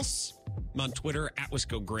Grant Bills. I'm on Twitter at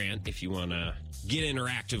Wisco Grant. If you want to get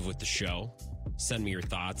interactive with the show, send me your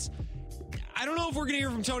thoughts. I don't know if we're going to hear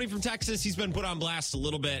from Tony from Texas. He's been put on blast a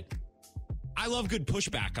little bit. I love good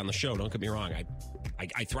pushback on the show. Don't get me wrong.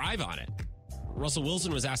 I thrive on it. Russell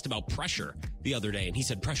Wilson was asked about pressure the other day, and he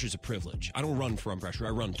said pressure's a privilege. I don't run from pressure.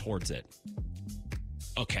 I run towards it.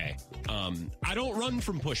 Okay. I don't run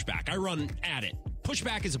from pushback. I run at it.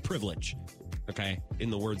 Pushback is a privilege. Okay.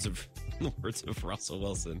 In the words of Russell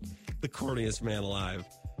Wilson, the corniest man alive.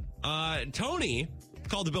 Tony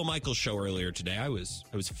called the Bill Michaels show earlier today. I was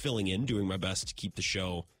filling in, doing my best to keep the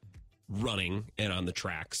show running and on the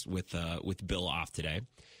tracks with Bill off today.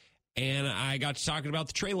 And I got to talking about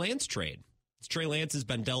the Trey Lance trade. Trey Lance has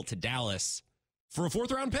been dealt to Dallas for a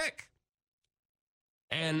 4th-round pick.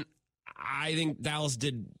 And I think Dallas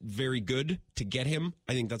did very good to get him.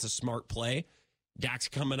 I think that's a smart play. Dak's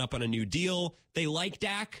coming up on a new deal. They like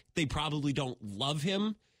Dak. They probably don't love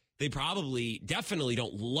him. They definitely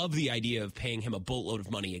don't love the idea of paying him a boatload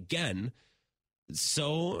of money again.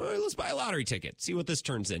 So let's buy a lottery ticket, see what this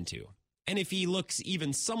turns into. And if he looks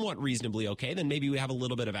even somewhat reasonably okay, then maybe we have a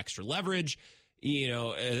little bit of extra leverage.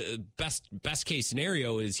 Best case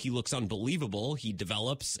scenario is he looks unbelievable. He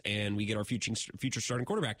develops and we get our future starting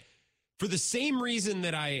quarterback. For the same reason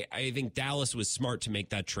that I think Dallas was smart to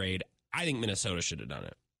make that trade, I think Minnesota should have done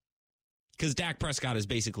it. Because Dak Prescott is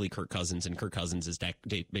basically Kirk Cousins, and Kirk Cousins is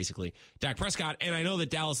basically Dak Prescott. And I know that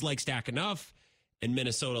Dallas likes Dak enough, and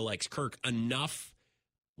Minnesota likes Kirk enough,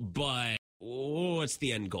 but what's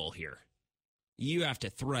the end goal here? You have to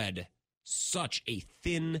thread such a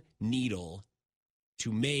thin needle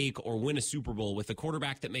to make or win a Super Bowl with a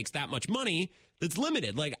quarterback that makes that much money that's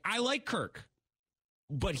limited. Like, I like Kirk,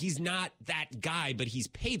 but he's not that guy, but he's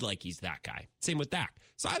paid like he's that guy. Same with Dak.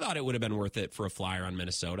 So I thought it would have been worth it for a flyer on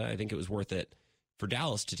Minnesota. I think it was worth it for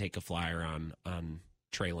Dallas to take a flyer on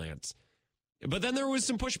Trey Lance. But then there was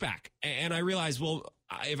some pushback, and I realized, well,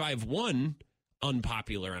 if I have one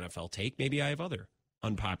unpopular NFL take, maybe I have other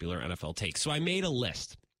unpopular NFL takes. So I made a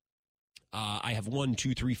list. I have 1,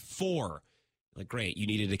 2, 3, 4. Like, great, you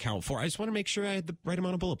needed to count 4. I just want to make sure I had the right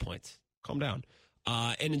amount of bullet points. Calm down.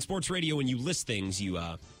 And in sports radio, when you list things, you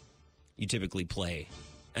typically play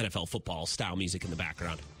NFL football style music in the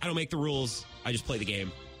background. I don't make the rules. I just play the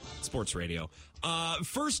game. Sports radio.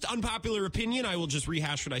 First unpopular opinion, I will just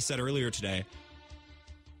rehash what I said earlier today.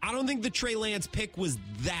 I don't think the Trey Lance pick was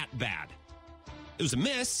that bad. It was a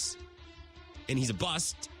miss, and he's a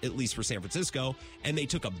bust, at least for San Francisco, and they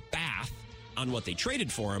took a bath on what they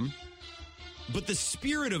traded for him. But the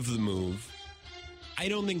spirit of the move, I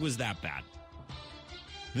don't think was that bad.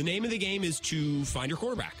 The name of the game is to find your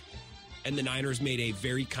quarterback, and the Niners made a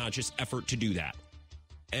very conscious effort to do that.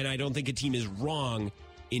 And I don't think a team is wrong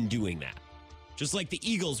in doing that. Just like the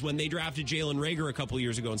Eagles, when they drafted Jalen Reagor a couple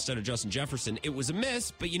years ago instead of Justin Jefferson, it was a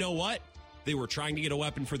miss, but you know what? They were trying to get a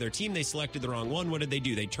weapon for their team. They selected the wrong one. What did they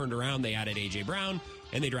do? They turned around, they added A.J. Brown,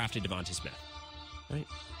 and they drafted Devontae Smith. Right?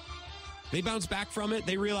 They bounced back from it.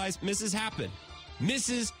 They realized misses happen.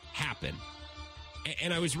 Misses happen.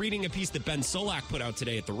 And I was reading a piece that Ben Solak put out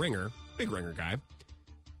today at The Ringer, big Ringer guy,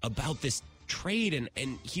 about this trade.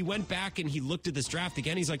 And he went back and he looked at this draft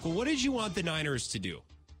again. He's like, well, what did you want the Niners to do?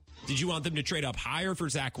 Did you want them to trade up higher for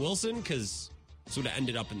Zach Wilson? Because this would have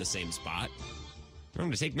ended up in the same spot. I'm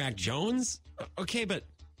going to take Mac Jones? Okay, but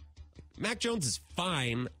Mac Jones is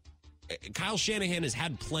fine. Kyle Shanahan has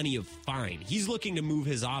had plenty of fine. He's looking to move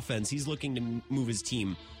his offense. He's looking to move his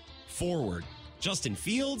team forward. Justin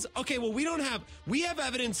Fields? Okay, well, we have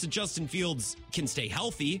evidence that Justin Fields can stay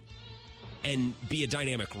healthy and be a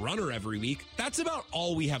dynamic runner every week. That's about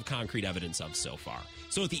all we have concrete evidence of so far.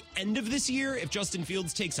 So at the end of this year, if Justin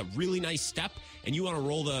Fields takes a really nice step and you want to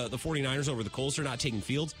roll the 49ers over the Colts for not taking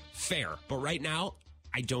Fields, fair. But right now,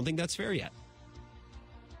 I don't think that's fair yet.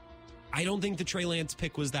 I don't think the Trey Lance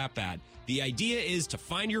pick was that bad. The idea is to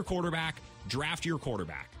find your quarterback, draft your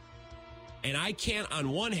quarterback. And I can't, on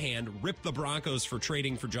one hand, rip the Broncos for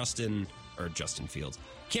trading for Justin Fields.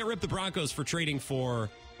 Can't rip the Broncos for trading for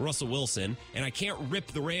Russell Wilson. And I can't rip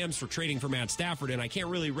the Rams for trading for Matt Stafford. And I can't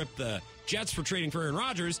really rip the Jets for trading for Aaron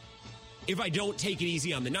Rodgers if I don't take it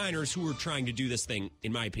easy on the Niners, who are trying to do this thing,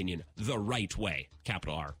 in my opinion, the right way.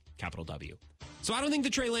 Capital R, capital W. So I don't think the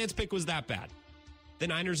Trey Lance pick was that bad. The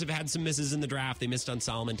Niners have had some misses in the draft. They missed on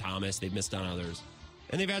Solomon Thomas. They've missed on others.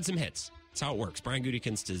 And they've had some hits. That's how it works. Brian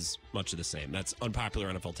Gutekunst is much of the same. That's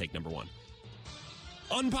unpopular NFL take number 1.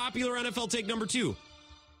 Unpopular NFL take number 2.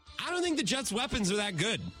 I don't think the Jets' weapons are that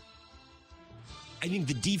good. I think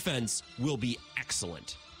the defense will be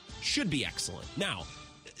excellent. Should be excellent. Now,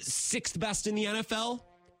 6th best in the NFL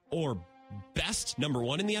or best, number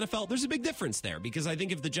 1 in the NFL, there's a big difference there, because I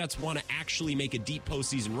think if the Jets want to actually make a deep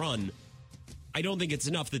postseason run, I don't think it's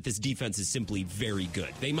enough that this defense is simply very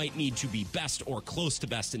good. They might need to be best or close to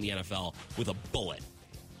best in the NFL with a bullet.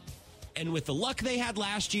 And with the luck they had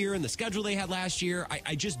last year and the schedule they had last year,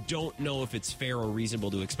 I just don't know if it's fair or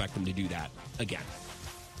reasonable to expect them to do that again.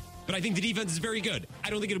 But I think the defense is very good. I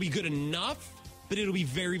don't think it'll be good enough, but it'll be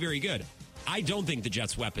very, very good. I don't think the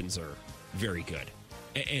Jets' weapons are very good.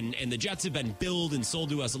 And the Jets have been billed and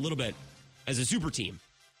sold to us a little bit as a super team.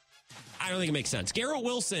 I don't think it makes sense. Garrett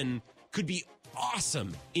Wilson could be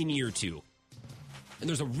awesome in year 2. And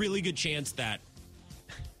there's a really good chance that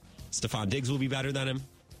Stephon Diggs will be better than him.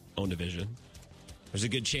 Own division. There's a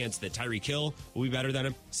good chance that Tyreek Hill will be better than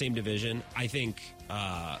him. Same division. I think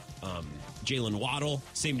Jalen Waddle,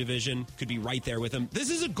 same division, could be right there with him. This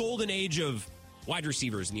is a golden age of wide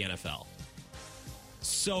receivers in the NFL.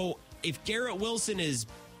 So if Garrett Wilson is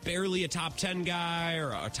barely a top 10 guy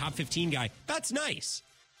or a top 15 guy, that's nice.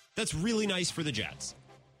 That's really nice for the Jets.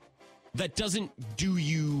 That doesn't do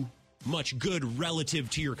you much good relative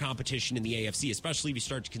to your competition in the AFC, especially if you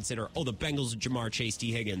start to consider, the Bengals, Jamar Chase,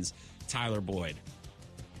 T. Higgins, Tyler Boyd.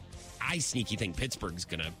 I sneaky think Pittsburgh's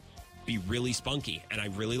going to be really spunky, and I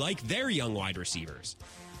really like their young wide receivers.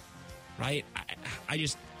 Right? I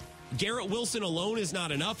just, Garrett Wilson alone is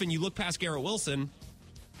not enough, and you look past Garrett Wilson,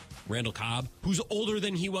 Randall Cobb, who's older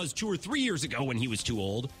than he was 2 or 3 years ago when he was too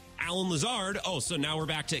old. Alan Lazard. So now we're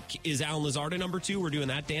back to, is Alan Lazard a number 2? We're doing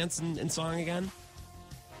that dance and song again.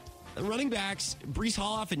 The running backs, Breece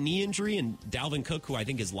Hall off a knee injury, and Dalvin Cook, who I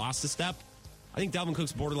think has lost a step. I think Dalvin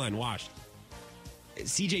Cook's borderline washed.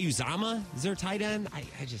 CJ Uzama is their tight end.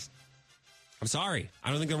 I'm sorry. I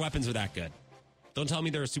don't think their weapons are that good. Don't tell me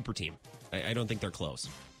they're a super team. I don't think they're close.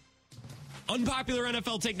 Unpopular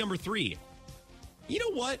NFL take number 3. You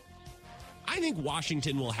know what? I think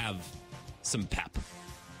Washington will have some pep.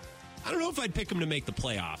 I don't know if I'd pick them to make the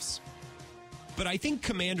playoffs, but I think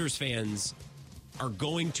Commanders fans are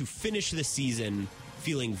going to finish the season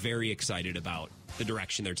feeling very excited about the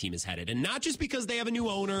direction their team is headed. And not just because they have a new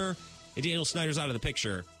owner and Daniel Snyder's out of the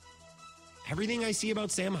picture. Everything I see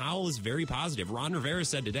about Sam Howell is very positive. Ron Rivera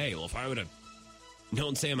said today, well, if I would have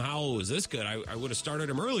known Sam Howell was this good, I would have started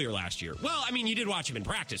him earlier last year. Well, I mean, you did watch him in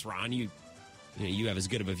practice, Ron. You have as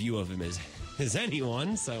good of a view of him as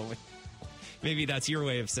anyone, so maybe that's your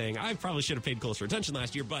way of saying, I probably should have paid closer attention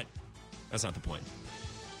last year, but that's not the point.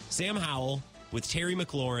 Sam Howell with Terry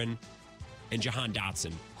McLaurin and Jahan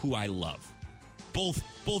Dotson, who I love. Both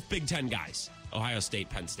Big Ten guys, Ohio State,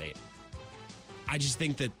 Penn State. I just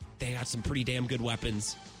think that they got some pretty damn good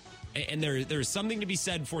weapons. And there's something to be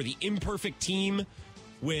said for the imperfect team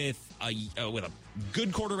with a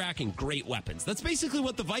good quarterback and great weapons. That's basically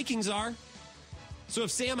what the Vikings are. So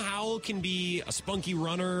if Sam Howell can be a spunky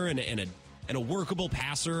runner and a workable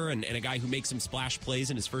passer and a guy who makes some splash plays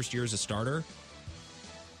in his first year as a starter,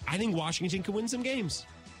 I think Washington can win some games.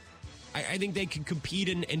 I think they can compete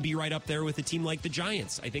and be right up there with a team like the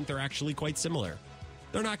Giants. I think they're actually quite similar.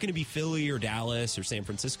 They're not going to be Philly or Dallas or San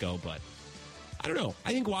Francisco, but I don't know.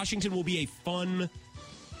 I think Washington will be a fun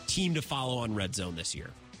team to follow on Red Zone this year.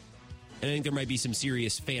 And I think there might be some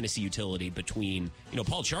serious fantasy utility between,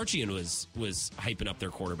 Paul Charchian was hyping up their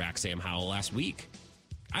quarterback, Sam Howell, last week.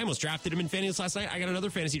 I almost drafted him in fantasy last night. I got another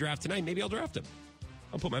fantasy draft tonight. Maybe I'll draft him.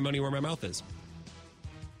 I'll put my money where my mouth is.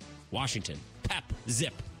 Washington. Pep.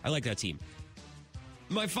 Zip. I like that team.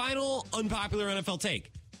 My final unpopular NFL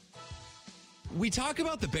take. We talk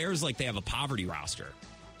about the Bears like they have a poverty roster.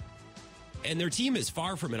 And their team is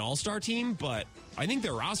far from an all-star team, but I think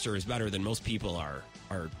their roster is better than most people are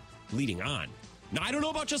leading on. Now, I don't know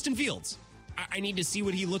about Justin Fields. I need to see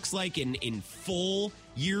what he looks like in full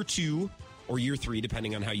year 2 or year 3,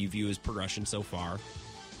 depending on how you view his progression so far.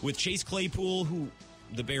 With Chase Claypool, who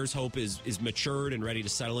the Bears hope is matured and ready to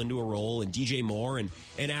settle into a role, and DJ Moore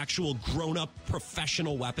and actual grown-up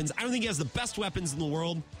professional weapons. I don't think he has the best weapons in the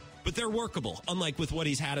world, but they're workable, unlike with what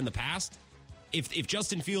he's had in the past. If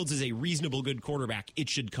Justin Fields is a reasonable good quarterback, it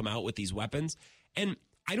should come out with these weapons. And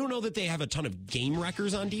I don't know that they have a ton of game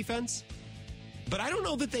wreckers on defense, but I don't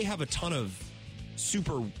know that they have a ton of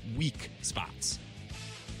super weak spots.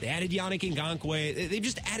 They added Yannick Ngakoue. They've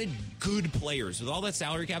just added good players. With all that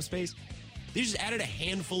salary cap space, they just added a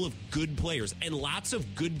handful of good players. And lots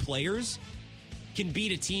of good players can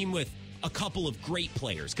beat a team with a couple of great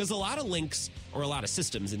players. Because a lot of links or a lot of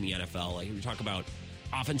systems in the NFL, like we talk about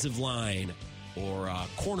offensive line or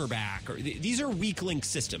cornerback, or these are weak link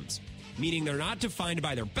systems, meaning they're not defined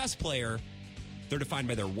by their best player, they're defined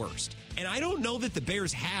by their worst. And I don't know that the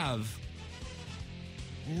Bears have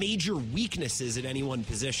major weaknesses at any one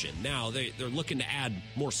position. Now, they're looking to add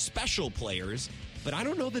more special players, but I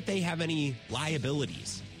don't know that they have any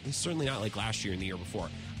liabilities. It's certainly not like last year and the year before.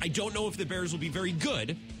 I don't know if the Bears will be very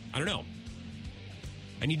good. I don't know.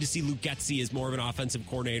 I need to see Luke Getsy as more of an offensive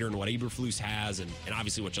coordinator and what Eberflus has and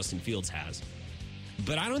obviously what Justin Fields has.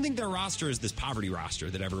 But I don't think their roster is this poverty roster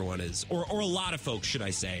that everyone is, or a lot of folks, should I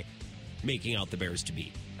say, making out the Bears to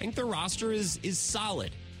be. I think their roster is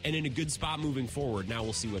solid and in a good spot moving forward. Now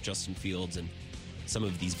we'll see what Justin Fields and some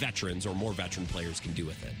of these veterans or more veteran players can do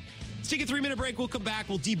with it. Let's take a 3-minute break. We'll come back.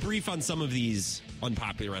 We'll debrief on some of these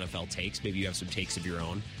unpopular NFL takes. Maybe you have some takes of your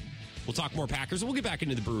own. We'll talk more Packers, and we'll get back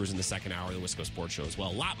into the Brewers in the second hour of the Wisco Sports Show as well.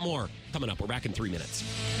 A lot more coming up. We're back in 3 minutes.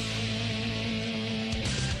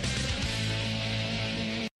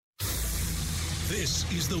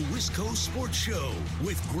 This is the Wisco Sports Show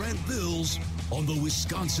with Grant Bills on the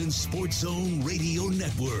Wisconsin Sports Zone Radio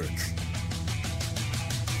Network.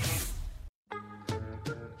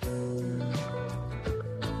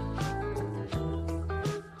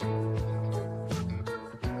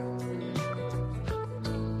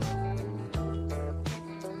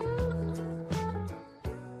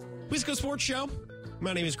 Wisco Sports Show.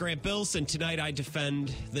 My name is Grant Bills, and tonight I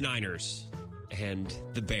defend the Niners and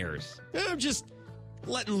the Bears. I'm just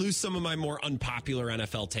letting loose some of my more unpopular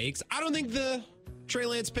NFL takes. I don't think the Trey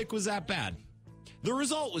Lance pick was that bad. The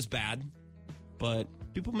result was bad, but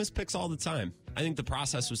people miss picks all the time. I think the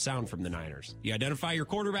process was sound from the Niners. You identify your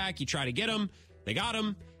quarterback, you try to get him, they got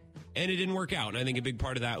him, and it didn't work out. And I think a big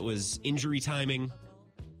part of that was injury timing.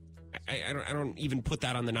 I don't even put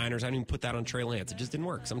that on the Niners. I don't even put that on Trey Lance. It just didn't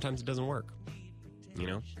work. Sometimes it doesn't work.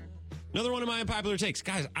 Another one of my unpopular takes.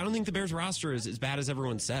 Guys, I don't think the Bears roster is as bad as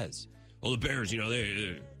everyone says. Well, the Bears,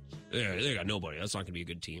 they got nobody. That's not going to be a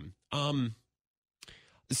good team.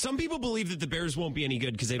 Some people believe that the Bears won't be any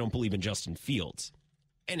good because they don't believe in Justin Fields.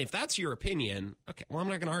 And if that's your opinion, okay, well, I'm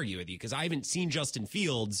not going to argue with you because I haven't seen Justin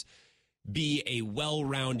Fields be a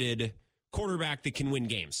well-rounded quarterback that can win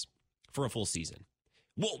games for a full season.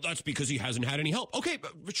 Well, that's because he hasn't had any help. Okay,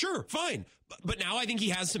 sure, fine. But now I think he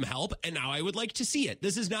has some help, and now I would like to see it.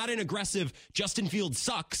 This is not an aggressive Justin Fields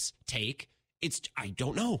sucks take. I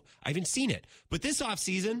don't know. I haven't seen it. But this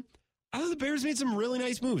offseason, the Bears made some really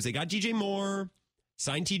nice moves. They got DJ Moore,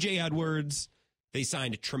 signed TJ Edwards. They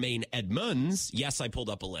signed Tremaine Edmunds. Yes, I pulled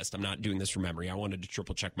up a list. I'm not doing this from memory. I wanted to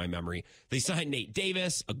triple check my memory. They signed Nate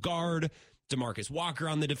Davis, a guard, DeMarcus Walker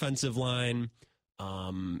on the defensive line.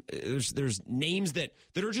 There's names that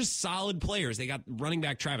are just solid players. They got running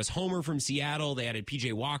back Travis Homer from Seattle. They added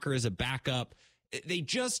PJ Walker as a backup. They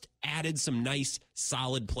just added some nice,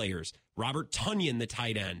 solid players. Robert Tonyan, the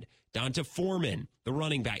tight end. Donta Foreman, the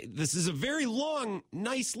running back. This is a very long,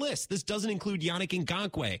 nice list. This doesn't include Yannick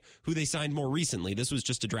Ngakoue, who they signed more recently. This was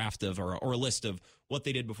just a draft of or a list of what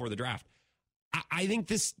they did before the draft. I think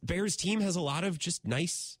this Bears team has a lot of just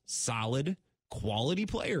nice, solid, quality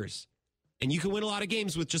players. And you can win a lot of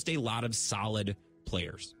games with just a lot of solid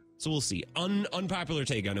players. So we'll see. Unpopular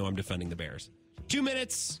take. I know I'm defending the Bears. 2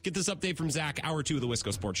 minutes. Get this update from Zach. Hour 2 of the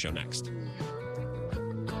Wisco Sports Show next. He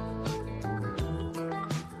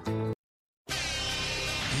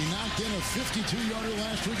knocked in a 52-yarder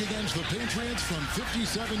last week against the Patriots from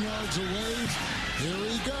 57 yards away. Here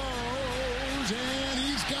he goes, and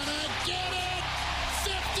he's gonna get it!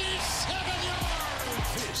 57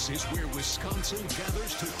 yards! This is where Wisconsin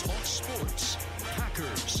gathers to talk sports.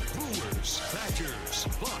 Packers, Brewers, Badgers,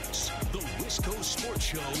 Bucks. The Wisco Sports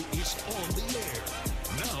Show is on the air.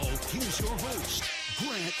 Now, here's your host,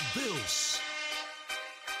 Grant Bills.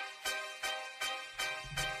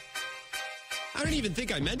 I don't even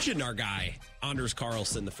think I mentioned our guy, Anders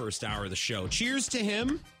Carlson, the first hour of the show. Cheers to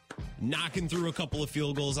him, knocking through a couple of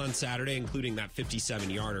field goals on Saturday, including that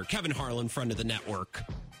 57-yarder. Kevin Harlan, friend of the network,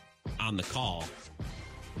 on the call.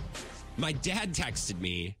 My dad texted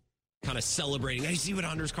me, kind of celebrating. Hey, see what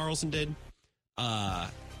Anders Carlson did?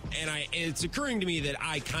 It's occurring to me that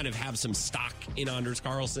I kind of have some stock in Anders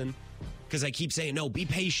Carlson because I keep saying, no, be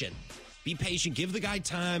patient. Be patient. Give the guy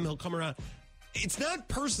time. He'll come around. It's not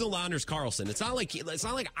personal to Anders Carlson. It's not like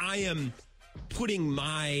I am putting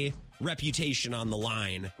my reputation on the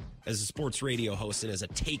line as a sports radio host and as a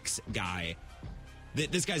takes guy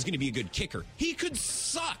that this guy's going to be a good kicker. He could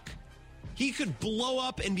suck. He could blow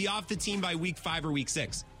up and be off the team by week 5 or week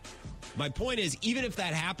 6. My point is, even if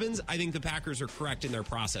that happens, I think the Packers are correct in their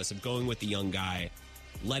process of going with the young guy,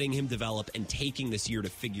 letting him develop, and taking this year to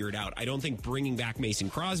figure it out. I don't think bringing back Mason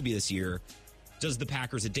Crosby this year does the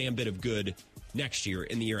Packers a damn bit of good next year,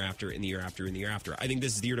 in the year after, in the year after, in the year after. I think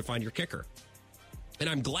this is the year to find your kicker. And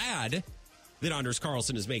I'm glad that Anders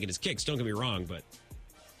Carlson is making his kicks. Don't get me wrong, but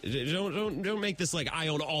don't make this like I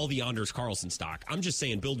own all the Anders Carlson stock. I'm just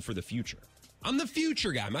saying build for the future. I'm the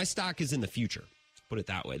future guy. My stock is in the future. Put it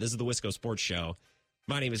that way. This is the Wisco Sports Show.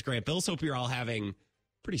 My name is Grant Bills. Hope you're all having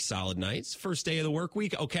pretty solid nights. First day of the work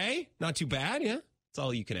week. Okay. Not too bad. Yeah. That's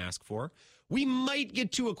all you can ask for. We might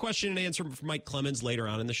get to a question and answer from Mike Clemens later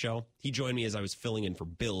on in the show. He joined me as I was filling in for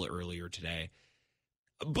Bill earlier today.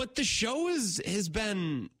 But the show has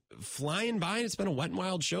been flying by, and it's been a wet and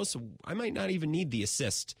wild show, so I might not even need the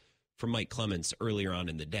assist from Mike Clemens earlier on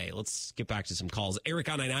in the day. Let's get back to some calls. Eric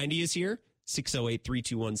on I-90 is here,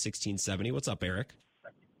 608-321-1670. What's up, Eric?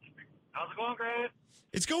 How's it going, Grant?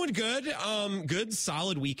 It's going good. Good,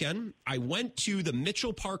 solid weekend. I went to the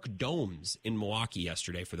Mitchell Park Domes in Milwaukee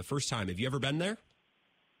yesterday for the first time. Have you ever been there? Is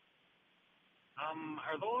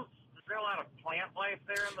there a lot of plant life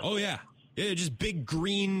there in the Oh, yeah. Yeah, just big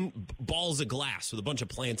green balls of glass with a bunch of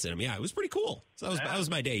plants in them. Yeah, it was pretty cool. So that was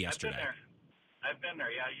my day yesterday. I've been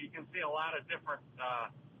there. Yeah, you can see a lot of different,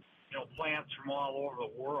 plants from all over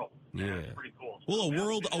the world. Yeah, it's pretty cool. Well,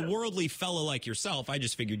 a worldly fellow like yourself, I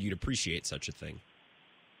just figured you'd appreciate such a thing.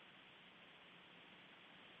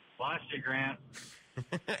 Lost you, Grant.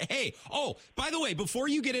 Hey, by the way, before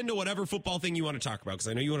you get into whatever football thing you want to talk about, because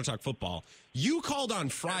I know you want to talk football, you called on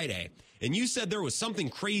Friday, and you said there was something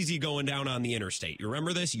crazy going down on the interstate. You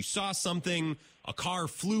remember this? You saw something, a car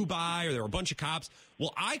flew by, or there were a bunch of cops.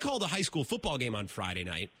 Well, I called a high school football game on Friday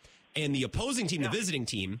night, and the opposing team, the visiting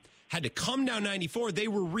team, had to come down 94. They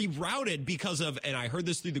were rerouted because of, and I heard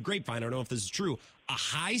this through the grapevine, I don't know if this is true, a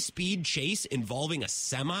high-speed chase involving a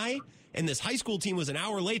semi. And this high school team was an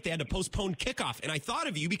hour late. They had to postpone kickoff. And I thought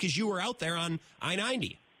of you because you were out there on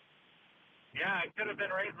I-90. Yeah, I could have been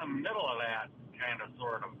right in the middle of that, kind of,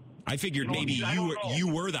 sort of. I figured You know, maybe I don't know.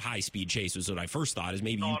 you were the high-speed chase was what I first thought, is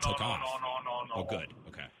maybe you took off. No. Oh, good.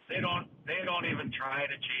 Okay. They don't even try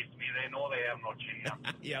to chase me. They know they have no chance.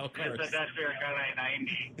 Yeah, of course. That's fair, guy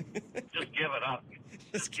 90. Just give it up.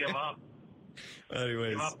 Just give up.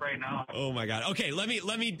 Anyways. Give up right now. Oh my God. Okay, let me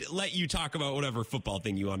let you talk about whatever football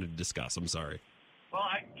thing you wanted to discuss. I'm sorry. Well,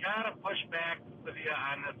 I kind of push back with you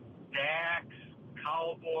on the Dax,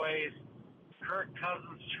 Cowboys, Kirk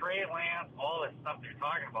Cousins, Trey Lance, all this stuff you're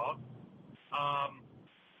talking about.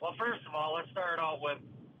 Well, first of all, let's start out with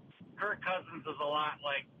Kirk Cousins is a lot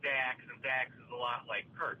like Dax, and Dax is a lot like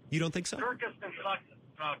Kirk. You don't think so? Kirk has been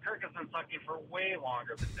sucking for way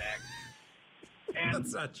longer than Dax. And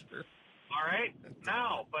That's not true. all right,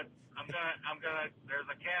 now, but I'm gonna. There's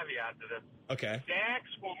a caveat to this. Okay. Dax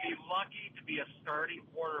will be lucky to be a starting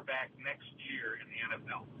quarterback next year in the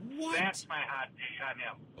NFL. What? That's my hot take on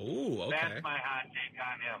him. Oh, okay. That's my hot take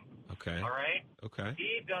on him. Okay. All right. Okay.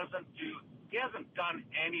 He hasn't done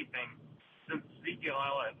anything since Ezekiel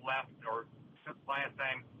Elliott left, or since last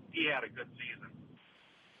time he had a good season.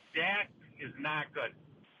 Dak is not good.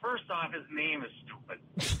 First off, his name is stupid.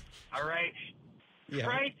 All right? Yeah.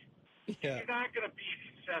 Right? Yeah. You're not going to be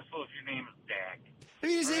successful if your name is Dak. I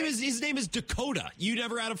mean, his name is Dakota. You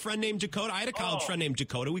never had a friend named Dakota? I had a college friend named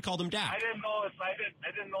Dakota. We called him Dak. I didn't know his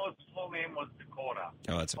full name was Dakota.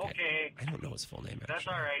 Oh, that's okay. Okay. I don't know his full name, actually. That's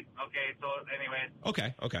all right. Okay, so anyway.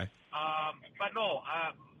 Okay. But no,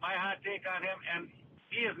 my hot take on him, and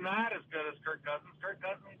he is not as good as Kirk Cousins.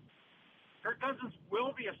 Kirk Cousins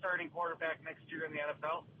will be a starting quarterback next year in the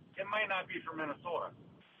NFL. It might not be for Minnesota,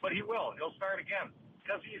 but he will. He'll start again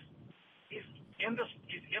because he's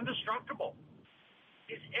indestructible.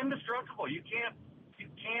 He's indestructible. You cannot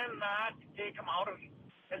take him out of.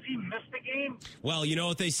 Has he missed a game? Well, you know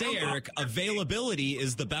what they say, Eric. Availability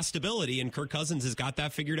is the best ability, and Kirk Cousins has got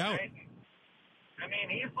that figured out. Right? I mean,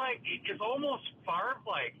 he's almost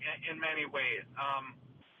Favre-like in many ways.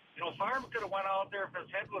 Favre could have went out there if his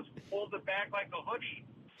head was folded back like a hoodie,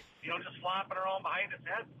 just flopping around behind his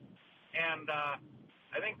head. And I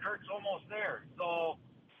think Kirk's almost there. So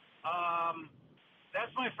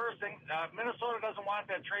that's my first thing. Minnesota doesn't want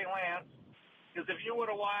that Trey Lance, because if you would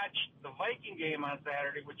have watched the Viking game on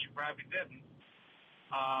Saturday, which you probably didn't,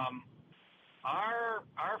 our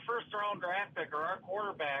first-round draft pick, or our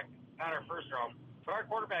quarterback, not our first round, but our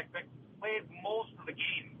quarterback pick played most of the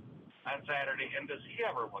game on Saturday, and does he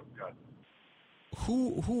ever look good?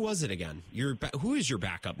 Who was it again? Who is your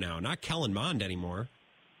backup now? Not Kellen Mond anymore.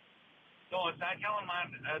 No, it's not Kellen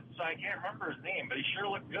Mond. So I can't remember his name, but he sure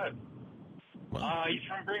looked good. Well, he's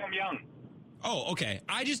from Brigham Young. Oh, okay.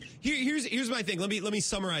 Here's my thing. Let me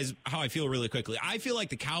summarize how I feel really quickly. I feel like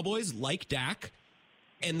the Cowboys like Dak,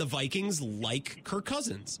 and the Vikings like Kirk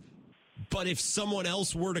Cousins. But if someone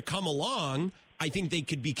else were to come along, I think they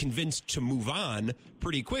could be convinced to move on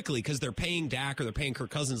pretty quickly, because they're paying Dak or they're paying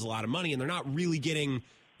Kirk Cousins a lot of money, and they're not really getting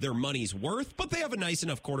their money's worth. But they have a nice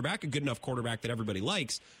enough quarterback, a good enough quarterback that everybody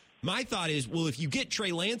likes. My thought is, well, if you get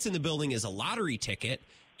Trey Lance in the building as a lottery ticket,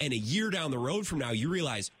 and a year down the road from now, you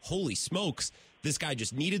realize, holy smokes, this guy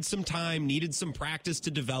just needed some time, needed some practice to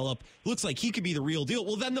develop. Looks like he could be the real deal.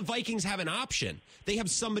 Well, then the Vikings have an option. They have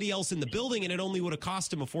somebody else in the building, and it only would have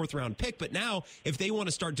cost him a fourth-round pick. But now, if they want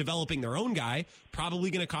to start developing their own guy, probably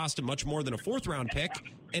going to cost him much more than a fourth-round pick,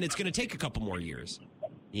 and it's going to take a couple more years.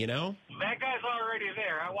 You know? That guy's already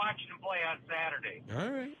there. I watched him play on Saturday. All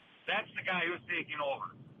right. That's the guy who's taking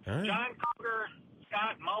over. All right. John Cougar,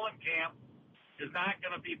 Scott Mullenkamp is not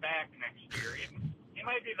going to be back next year. He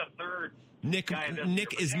might be the third. Nick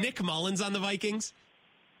Mullins on the Vikings?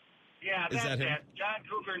 Yeah, Is that's that him? it. John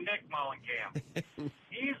Cougar, Nick Mullenkamp.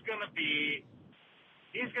 He's going to be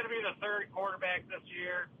the third quarterback this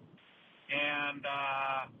year, and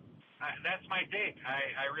that's my take.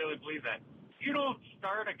 I really believe that. You don't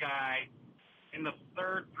start a guy in the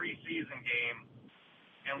third preseason game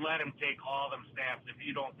and let him take all them snaps if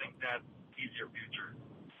you don't think that he's your future.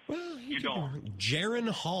 Well, You don't. Jaron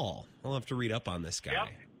Hall. I'll have to read up on this guy. Yep.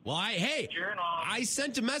 Well, Jaron Hall. I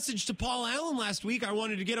sent a message to Paul Allen last week. I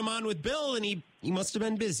wanted to get him on with Bill, and he must have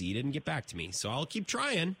been busy. He didn't get back to me. So I'll keep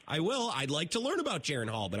trying. I will. I'd like to learn about Jaron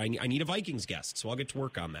Hall, but I need a Vikings guest, so I'll get to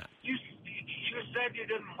work on that. You said you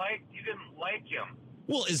didn't like him.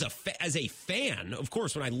 Well, as a fan, of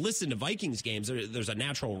course, when I listen to Vikings games, there's a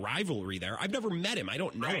natural rivalry there. I've never met him. I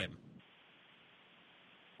don't know him.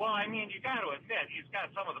 Well, I mean, you got to admit he's got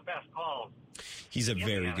some of the best calls. He's a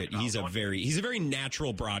very good. He's a very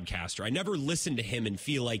natural broadcaster. I never listen to him and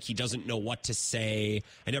feel like he doesn't know what to say.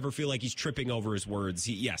 I never feel like he's tripping over his words.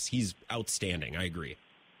 He's outstanding. I agree.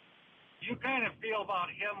 You kind of feel feel about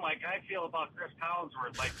him like I feel about Chris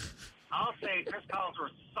Collinsworth. Like, I'll say Chris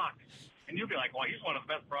Collinsworth sucks, and you'll be like, well, he's one of the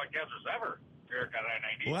best broadcasters ever. Eric on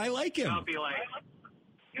I-90. Well, I like him. And I'll be like,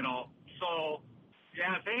 so,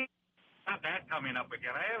 yeah, they got that coming up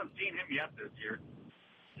again. I haven't seen him yet this year.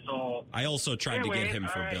 So I also tried to get him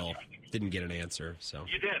for right. Bill. Didn't get an answer. So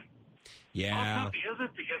You did. yeah. How tough is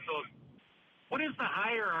it to get those? What is the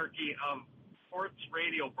hierarchy of sports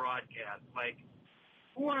radio broadcasts? Like,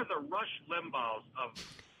 who are the Rush Limbaughs of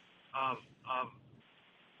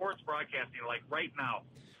sports broadcasting? Like right now.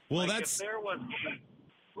 Well, like that's if there was.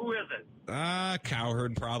 Who is it?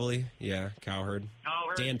 Cowherd probably. Yeah, Cowherd.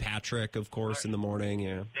 Dan Patrick, of course, in the morning.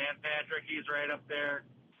 Yeah. Dan Patrick, he's right up there.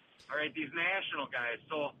 All right, these national guys.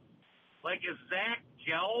 So, like, is Zach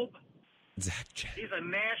Gelb? He's a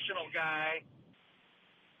national guy.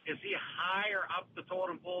 Is he higher up the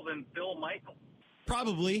totem pole than Bill Michael?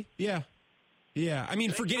 Probably, yeah. Yeah, I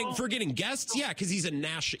mean, for getting guests, yeah, because he's a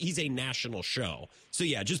national show. So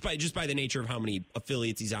yeah, just by the nature of how many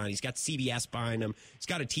affiliates he's on, he's got CBS behind him. He's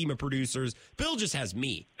got a team of producers. Bill just has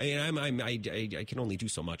me. I mean, I can only do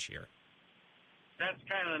so much here. That's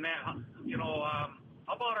kind of the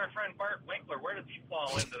how about our friend Bart Winkler? Where does he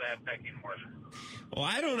fall into that pecking order? Well,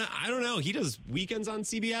 I don't know. He does weekends on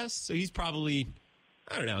CBS, so he's probably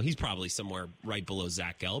somewhere right below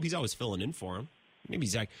Zach Gelb. He's always filling in for him. Maybe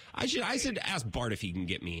Zach. I should ask Bart if he can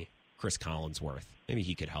get me Chris Collinsworth. Maybe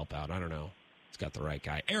he could help out. I don't know. He's got the right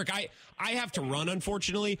guy. Eric, I have to run,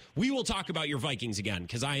 unfortunately. We will talk about your Vikings again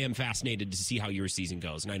because I am fascinated to see how your season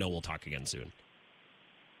goes, and I know we'll talk again soon.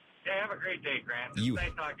 Yeah, have a great day, Grant. It's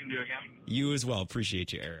nice talking to you again. You as well.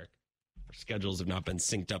 Appreciate you, Eric. Our schedules have not been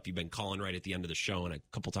synced up. You've been calling right at the end of the show, and a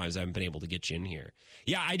couple times I haven't been able to get you in here.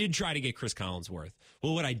 Yeah, I did try to get Chris Collinsworth.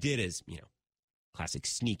 Well, what I did is, classic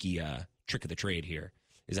sneaky trick of the trade here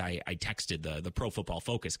is I texted the Pro Football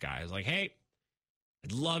Focus guy. I was like, hey,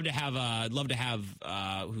 I'd love to have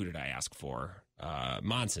who did I ask for?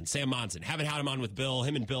 Sam Monson. Haven't had him on with Bill.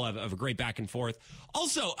 Him and Bill have a great back and forth.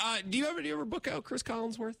 Also, do you ever book out Chris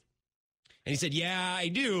Collinsworth? And he said, yeah, I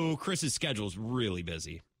do. Chris's schedule is really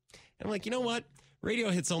busy. And I'm like, you know what? Radio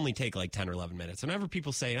hits only take like 10 or 11 minutes. Whenever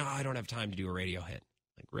people say, I don't have time to do a radio hit.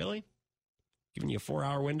 Like, really? Giving you a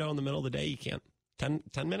 4-hour window in the middle of the day, you can't? 10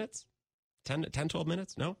 minutes? 10, 12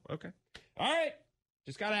 minutes? No? Okay. All right.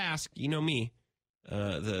 Just got to ask. You know me,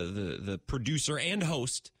 the producer and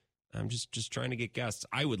host. I'm just trying to get guests.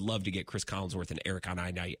 I would love to get Chris Collinsworth and Eric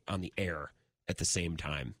on the air at the same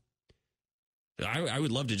time. I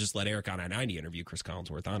would love to just let Eric on I-90 interview Chris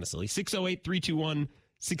Collinsworth, honestly.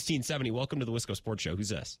 608-321-1670. Welcome to the Wisco Sports Show. Who's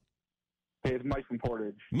this? Hey, it's Mike from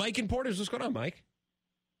Portage. Mike in Portage. What's going on, Mike?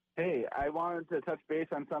 Hey, I wanted to touch base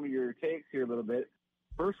on some of your takes here a little bit.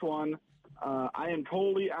 First one, I am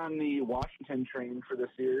totally on the Washington train for this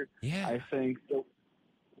year. Yeah. I think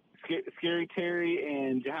Scary Terry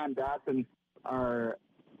and Jahan Dotson are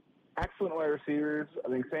excellent wide receivers. I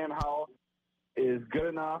think Sam Howell is good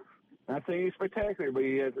enough. Not saying he's spectacular, but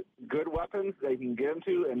he has good weapons they can get him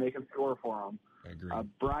to, and they can score for him. I agree.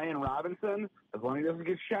 Brian Robinson, as long as he doesn't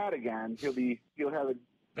get shot again, he'll have a.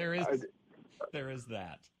 There is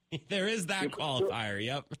that. There is that qualifier.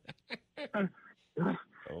 Yep.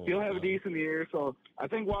 He'll have a decent year. So I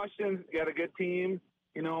think Washington's got a good team.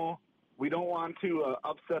 We don't want to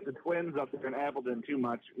upset the Twins up there in Appleton too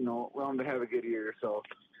much. We want them to have a good year. So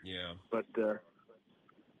yeah. But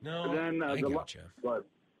no, then I gotcha. But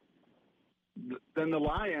then the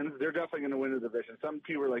Lions, they're definitely going to win the division. Some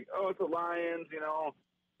people are like, "Oh, it's the Lions." They're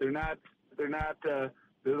not. They're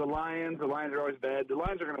the Lions. The Lions are always bad. The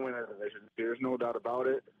Lions are going to win the division. There's no doubt about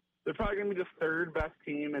it. They're probably going to be the third best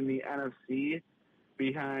team in the NFC,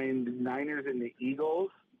 behind the Niners and the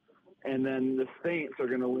Eagles, and then the Saints are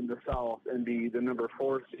going to win the South and be the number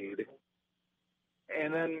 4 seed.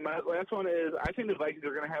 And then my last one is, I think the Vikings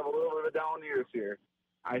are going to have a little bit of a down year this year.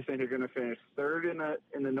 I think they're going to finish third in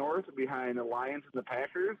the North behind the Lions and the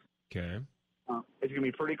Packers. Okay. It's going to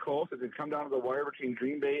be pretty close. It's going to come down to the wire between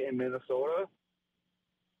Green Bay and Minnesota.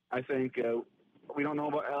 I think we don't know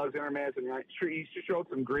about Alexander Madison. He showed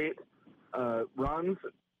some great runs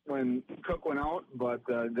when Cook went out, but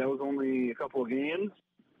that was only a couple of games.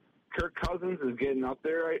 Kirk Cousins is getting up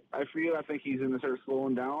there, I feel. I think he's going to start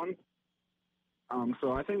slowing down.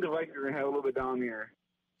 So I think the Vikings are going to have a little bit down year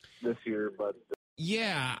this year, but...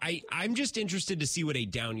 Yeah, I'm just interested to see what a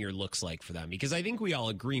down year looks like for them, because I think we all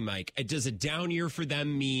agree, Mike. Does a down year for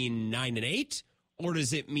them mean 9-8, or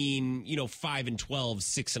does it mean 5-12,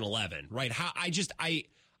 6-11? Right?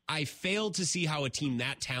 I fail to see how a team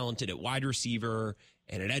that talented at wide receiver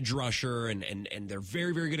and at edge rusher, and they're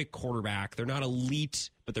very, very good at quarterback. They're not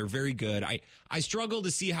elite, but but they're very good. I struggle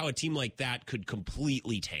to see how a team like that could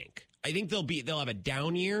completely tank. I think they'll have a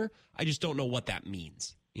down year. I just don't know what that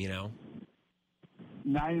means, 9-8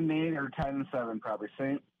 or 10-7, probably.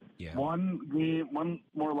 Same. Yeah. One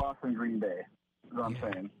more loss than Green Bay, is what I'm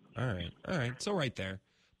saying. All right. So right there.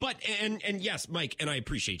 But, and yes, Mike, and I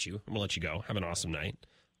appreciate you. I'm going to let you go. Have an awesome night.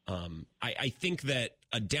 I think that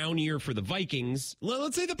a down year for the Vikings,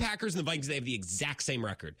 let's say the Packers and the Vikings, they have the exact same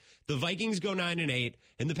record. The Vikings go 9-8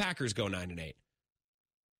 and the Packers go 9-8.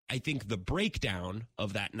 I think the breakdown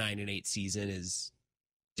of that 9-8 season is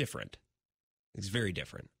different. It's very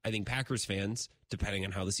different. I think Packers fans, depending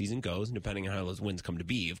on how the season goes and depending on how those wins come to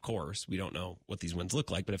be, of course, we don't know what these wins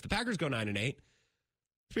look like. But if the Packers go 9-8, I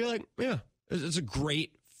feel like, yeah, it's a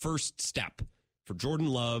great first step for Jordan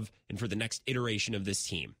Love and for the next iteration of this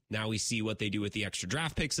team. Now we see what they do with the extra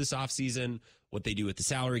draft picks this offseason, what they do with the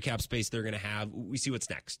salary cap space they're going to have. We see what's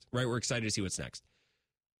next, right? We're excited to see what's next.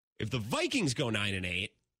 If the Vikings go 9-8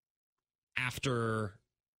 after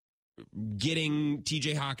getting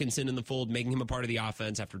TJ Hawkinson in the fold, making him a part of the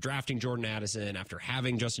offense, after drafting Jordan Addison, after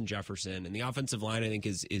having Justin Jefferson, and the offensive line, I think,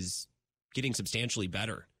 is getting substantially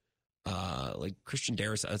better. Like Christian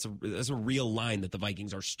Darris, that's a real line that the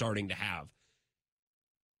Vikings are starting to have.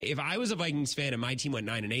 If I was a Vikings fan and my team went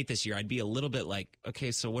 9-8 this year, I'd be a little bit like, okay,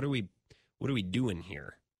 so what are we doing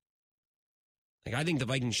here? Like, I think the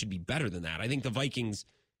Vikings should be better than that. I think the Vikings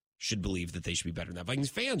should believe that they should be better than that. Vikings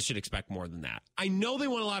fans should expect more than that. I know they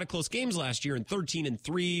won a lot of close games last year, and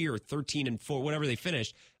 13-3 or 13-4, whatever they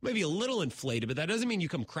finished, maybe a little inflated, but that doesn't mean you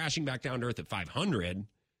come crashing back down to earth at 500.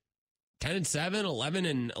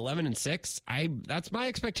 10-7, 11-6. That's my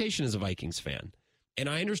expectation as a Vikings fan. And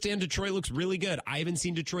I understand Detroit looks really good. I haven't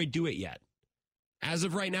seen Detroit do it yet. As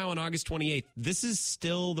of right now on August 28th, this is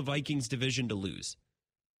still the Vikings division to lose.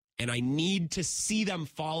 And I need to see them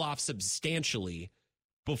fall off substantially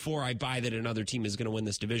before I buy that another team is going to win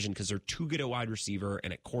this division, because they're too good at wide receiver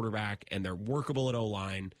and at quarterback, and they're workable at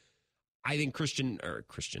O-line. I think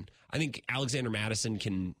I think Alexander Mattison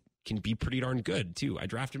can be pretty darn good, too. I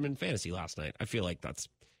drafted him in fantasy last night. I feel like that's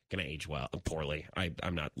going to age poorly.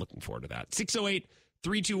 I'm not looking forward to that.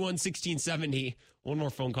 608-321-1670. One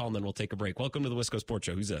more phone call, and then we'll take a break. Welcome to the Wisco Sports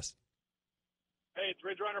Show. Who's this? Hey, it's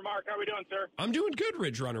Ridge Runner Mark. How are we doing, sir? I'm doing good,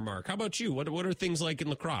 Ridge Runner Mark. How about you? What are things like in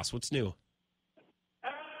lacrosse? What's new?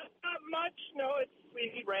 Not much. No,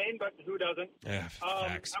 we need rain, but who doesn't? Yeah,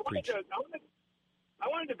 facts. I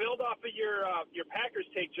wanted to build off of your Packers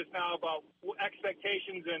take just now about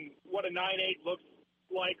expectations and what a 9-8 looks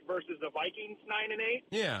like versus the Vikings 9-8.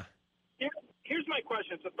 Yeah. Here's my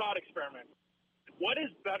question. It's a thought experiment. What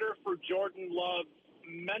is better for Jordan Love's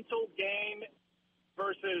mental game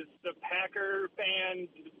versus the Packer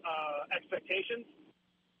fans' expectations?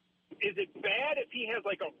 Is it bad if he has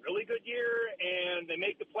like a really good year and they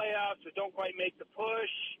make the playoffs but don't quite make the push?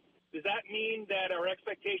 Does that mean that our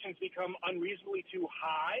expectations become unreasonably too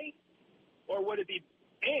high? Or would it be,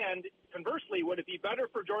 and conversely, would it be better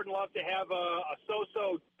for Jordan Love to have a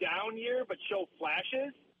so-so down year but show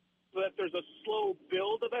flashes so that there's a slow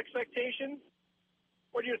build of expectations?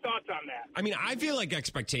 What are your thoughts on that? I mean, I feel like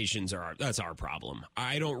expectations that's our problem.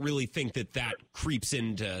 I don't really think that creeps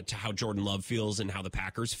into how Jordan Love feels and how the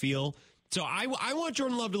Packers feel. So I want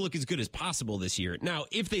Jordan Love to look as good as possible this year. Now,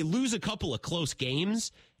 if they lose a couple of close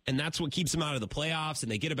games and that's what keeps them out of the playoffs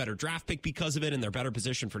and they get a better draft pick because of it and they're better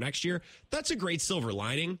positioned for next year, that's a great silver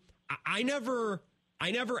lining. I never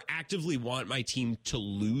actively want my team to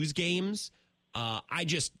lose games. I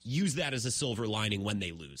just use that as a silver lining when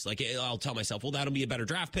they lose. Like, I'll tell myself, well, that'll be a better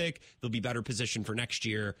draft pick. They'll be better positioned for next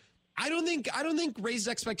year. I don't think raised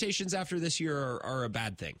expectations after this year are a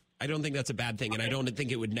bad thing. I don't think that's a bad thing, and I don't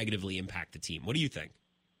think it would negatively impact the team. What do you think?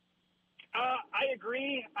 I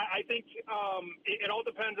agree. I think it all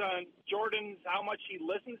depends on how much he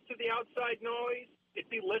listens to the outside noise. If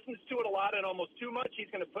he listens to it a lot and almost too much, he's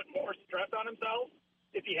going to put more stress on himself.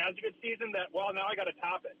 If he has a good season, now I got to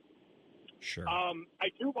top it. Sure. I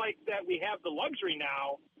do like that we have the luxury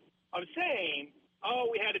now of saying,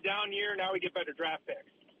 we had a down year, now we get better draft picks.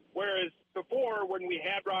 Whereas before, when we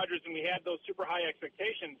had Rodgers and we had those super high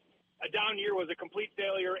expectations, a down year was a complete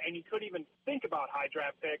failure, and you couldn't even think about high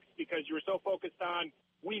draft picks because you were so focused on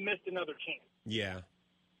we missed another chance. Yeah.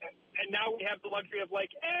 And now we have the luxury of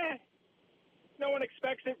no one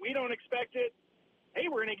expects it. We don't expect it. Hey,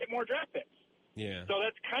 we're going to get more draft picks. Yeah. So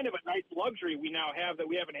that's kind of a nice luxury we now have that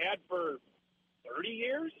we haven't had for 30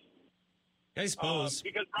 years. I suppose.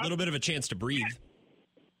 A little bit of a chance to breathe.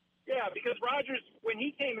 Yeah, because Rodgers, when he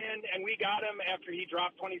came in and we got him after he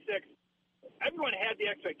dropped 26, everyone had the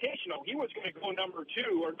expectation he was going to go number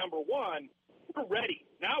 2 or number 1. We're ready.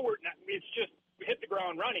 Now it's just hit the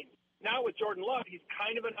ground running. Now with Jordan Love, he's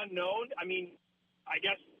kind of an unknown. I mean, I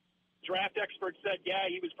guess draft experts said, yeah,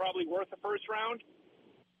 he was probably worth the first round.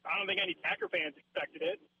 I don't think any Packer fans expected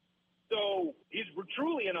it. So he's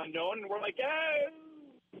truly an unknown, and we're like,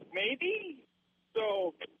 maybe.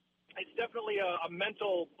 So it's definitely a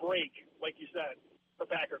mental break, like you said, for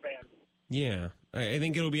Packer fans. Yeah, I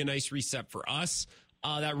think it'll be a nice reset for us.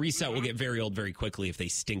 That reset will get very old very quickly if they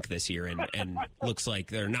stink this year and looks like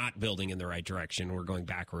they're not building in the right direction. We're going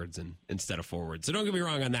backwards instead of forward. So don't get me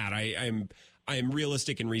wrong on that. I am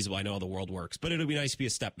realistic and reasonable. I know how the world works, but it'll be nice to be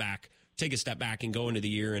take a step back and go into the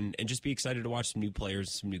year and just be excited to watch some new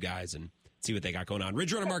players, some new guys, and see what they got going on.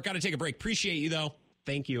 Ridge Runner Mark, got to take a break. Appreciate you, though.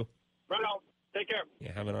 Thank you. Right on. Take care.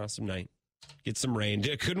 Yeah, have an awesome night. Get some rain.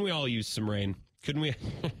 Couldn't we all use some rain? Couldn't we?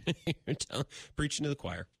 Preaching to the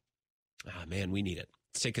choir. Ah, man, we need it.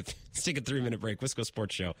 Let's take a 3-minute break. Wisco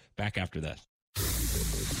Sports Show. Back after that.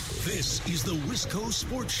 This is the Wisco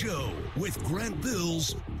Sports Show with Grant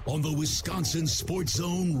Bills on the Wisconsin Sports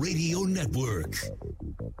Zone Radio Network.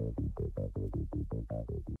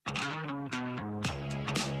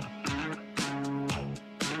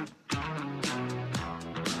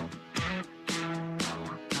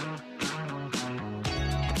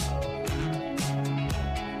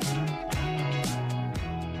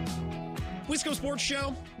 Wisco Sports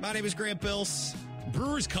Show. My name is Grant Bills.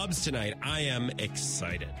 Brewers Cubs tonight. I am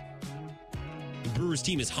excited. The Brewers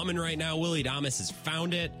team is humming right now. Willie Adames has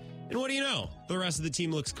found it. And what do you know? The rest of the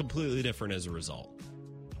team looks completely different as a result.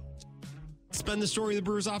 It's been the story of the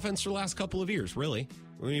Brewers offense for the last couple of years, really.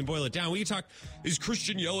 When you boil it down, we can talk, is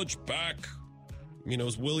Christian Yelich back? You know,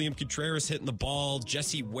 is William Contreras hitting the ball?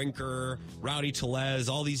 Jesse Winker, Rowdy Tellez,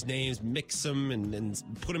 all these names, mix them and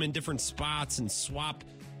put them in different spots and swap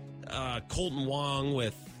Colton Wong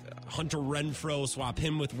with Hunter Renfroe, swap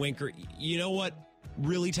him with Winker. You know what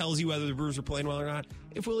really tells you whether the Brewers are playing well or not?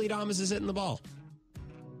 If Willie Adames is hitting the ball.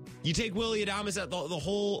 You take Willie Adames, the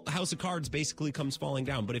whole house of cards basically comes falling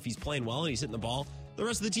down. But if he's playing well and he's hitting the ball, the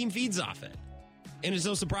rest of the team feeds off it. And it's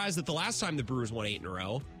no surprise that the last time the Brewers won 8 in a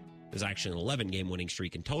row, it was actually an 11-game winning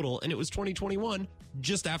streak in total, and it was 2021,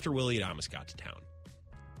 just after Willie Adames got to town.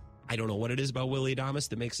 I don't know what it is about Willie Adames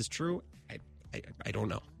that makes this true. I don't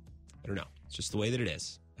know. I don't know. It's just the way that it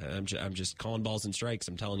is. I'm just calling balls and strikes.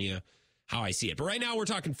 I'm telling you how I see it. But right now we're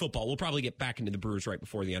talking football. We'll probably get back into the Brewers right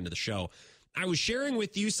before the end of the show. I was sharing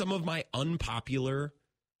with you some of my unpopular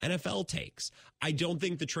NFL takes. I don't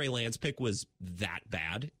think the Trey Lance pick was that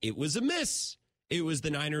bad. It was a miss. It was the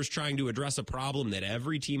Niners trying to address a problem that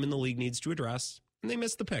every team in the league needs to address, and they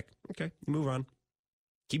missed the pick. Okay, move on.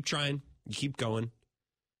 Keep trying. You keep going.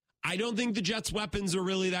 I don't think the Jets' weapons are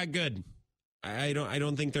really that good. I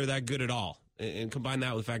don't think they're that good at all. And combine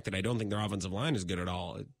that with the fact that I don't think their offensive line is good at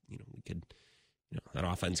all. That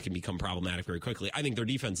offense can become problematic very quickly. I think their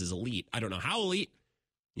defense is elite. I don't know how elite.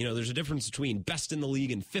 There's a difference between best in the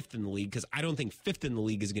league and fifth in the league, because I don't think fifth in the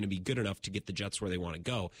league is going to be good enough to get the Jets where they want to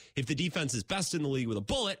go. If the defense is best in the league with a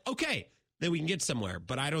bullet, okay, then we can get somewhere.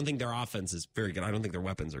 But I don't think their offense is very good. I don't think their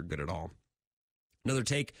weapons are good at all. Another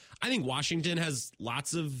take, I think Washington has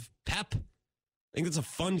lots of pep. I think it's a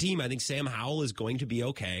fun team. I think Sam Howell is going to be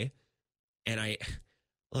okay. And I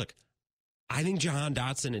think Jahan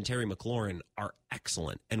Dotson and Terry McLaurin are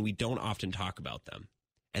excellent, and we don't often talk about them.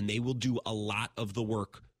 And they will do a lot of the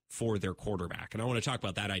work for their quarterback. And I want to talk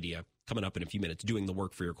about that idea coming up in a few minutes, doing the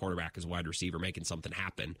work for your quarterback as a wide receiver, making something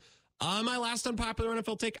happen. My last unpopular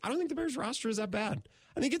NFL take, I don't think the Bears roster is that bad.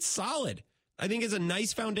 I think it's solid. I think it's a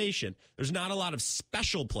nice foundation. There's not a lot of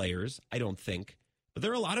special players, I don't think, but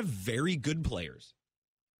there are a lot of very good players.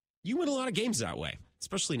 You win a lot of games that way,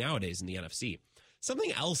 especially nowadays in the NFC.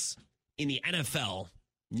 Something else in the NFL,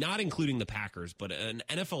 not including the Packers, but an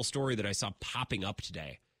NFL story that I saw popping up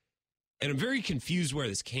today. And I'm very confused where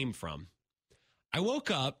this came from. I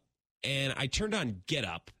woke up and I turned on Get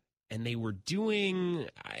Up, and they were doing,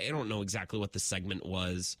 I don't know exactly what the segment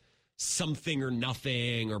was, something or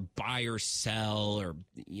nothing, or buy or sell, or,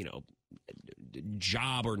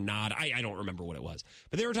 job or not. I don't remember what it was.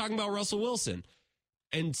 But they were talking about Russell Wilson.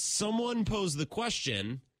 And someone posed the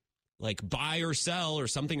question, like buy or sell or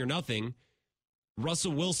something or nothing,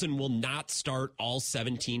 Russell Wilson will not start all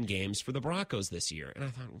 17 games for the Broncos this year. And I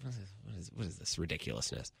thought, what is this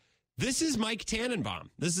ridiculousness? This is Mike Tannenbaum.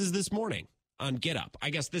 This is this morning on Get Up.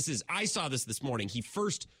 I saw this morning. He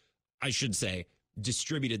first, I should say,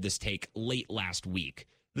 distributed this take late last week.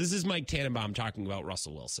 This is Mike Tannenbaum talking about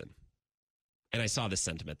Russell Wilson. And I saw this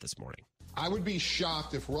sentiment this morning. I would be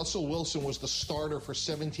shocked if Russell Wilson was the starter for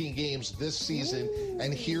 17 games this season,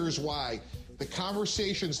 and here's why. The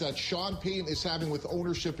conversations that Sean Payton is having with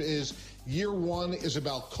ownership is year one is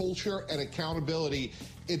about culture and accountability.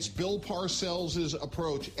 It's Bill Parcells'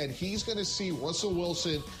 approach, and he's going to see Russell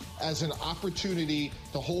Wilson as an opportunity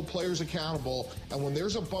to hold players accountable. And when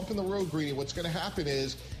there's a bump in the road, Greeny, what's going to happen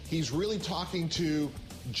is he's really talking to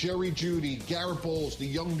Jerry Jeudy, Garrett Bowles, the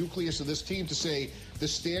young nucleus of this team, to say the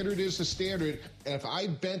standard is the standard, and if I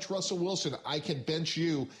bench Russell Wilson, I can bench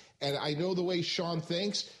you. And I know the way Sean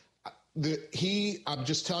thinks. I'm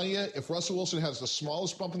just telling you, if Russell Wilson has the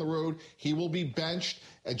smallest bump in the road, he will be benched,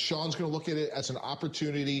 and Sean's going to look at it as an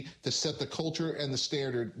opportunity to set the culture and the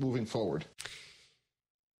standard moving forward.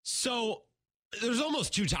 So there's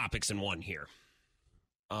almost two topics in one here.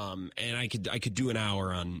 And I could do an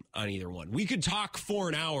hour on either one. We could talk for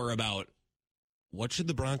an hour about what should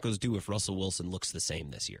the Broncos do if Russell Wilson looks the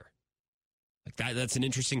same this year. Like that's an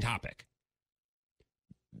interesting topic.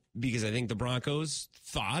 Because I think the Broncos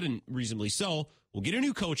thought, and reasonably so, we'll get a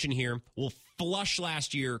new coach in here. We'll flush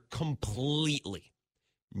last year completely.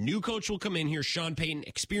 New coach will come in here. Sean Payton,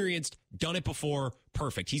 experienced, done it before.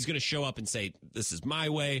 Perfect. He's going to show up and say, this is my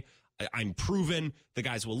way. I'm proven. The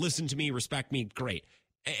guys will listen to me, respect me. Great.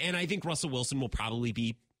 And I think Russell Wilson will probably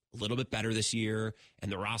be a little bit better this year, and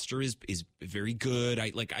the roster is very good.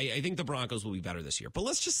 I think the Broncos will be better this year. But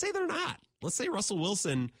let's just say they're not. Let's say Russell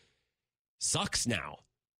Wilson sucks now.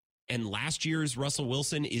 And last year's Russell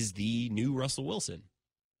Wilson is the new Russell Wilson.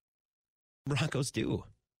 Broncos do.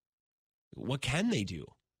 What can they do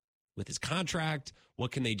with his contract?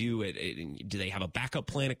 What can they do? Do they have a backup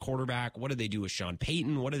plan at quarterback? What do they do with Sean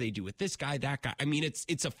Payton? What do they do with this guy, that guy? I mean,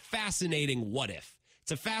 it's a fascinating what if.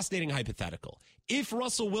 It's a fascinating hypothetical. If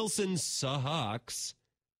Russell Wilson sucks,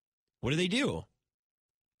 what do they do?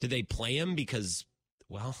 Do they play him because,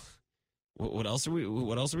 well, what else are we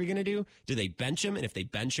going to do? Do they bench him? And if they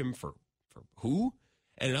bench him for who?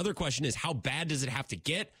 And another question is, how bad does it have to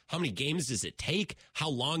get? How many games does it take? How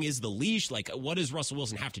long is the leash? Like, what does Russell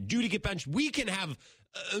Wilson have to do to get benched? We can have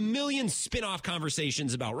a million spin-off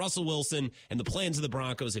conversations about Russell Wilson and the plans of the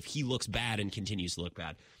Broncos if he looks bad and continues to look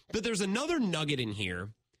bad. But there's another nugget in here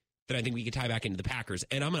that I think we could tie back into the Packers,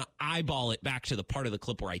 and I'm going to eyeball it back to the part of the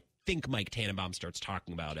clip where I think Mike Tannenbaum starts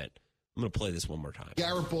talking about it. I'm going to play this one more time.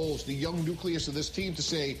 Garrett Bowles, the young nucleus of this team, to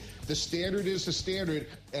say the standard is the standard,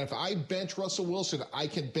 and if I bench Russell Wilson, I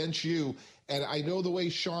can bench you. And I know the way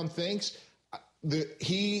Sean thinks.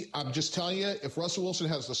 I'm just telling you, if Russell Wilson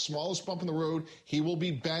has the smallest bump in the road, he will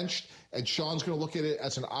be benched, and Sean's going to look at it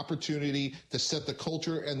as an opportunity to set the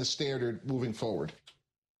culture and the standard moving forward.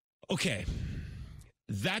 Okay,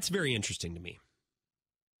 that's very interesting to me.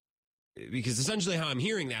 Because essentially how I'm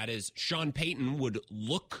hearing that is Sean Payton would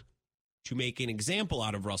look to make an example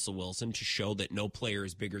out of Russell Wilson to show that no player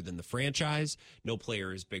is bigger than the franchise, no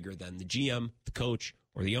player is bigger than the GM, the coach,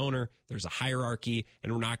 or the owner. There's a hierarchy,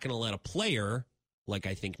 and we're not going to let a player, like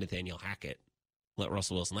I think Nathaniel Hackett let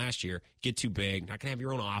Russell Wilson last year, get too big, not going to have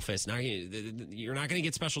your own office, you're not going to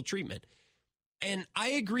get special treatment. And I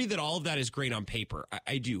agree that all of that is great on paper.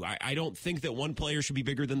 I do. I don't think that one player should be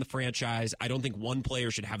bigger than the franchise. I don't think one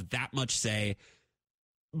player should have that much say.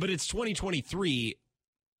 But it's 2023,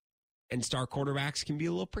 and star quarterbacks can be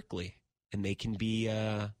a little prickly, and they can be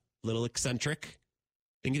a little eccentric.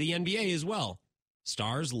 Think of the NBA as well.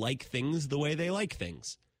 Stars like things the way they like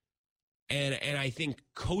things. And I think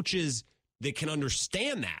coaches that can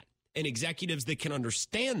understand that and executives that can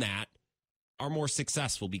understand that are more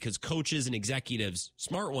successful, because coaches and executives,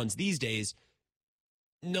 smart ones these days,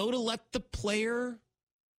 know to let the player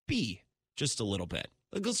be just a little bit.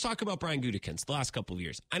 Let's talk about Brian Gutekunst the last couple of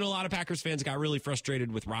years. I know a lot of Packers fans got really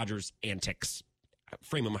frustrated with Rodgers' antics.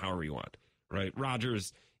 Frame them however you want, right?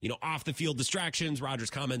 Rodgers, off the field distractions,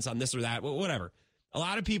 Rodgers comments on this or that, whatever. A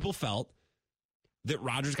lot of people felt that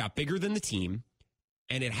Rodgers got bigger than the team,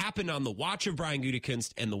 and it happened on the watch of Brian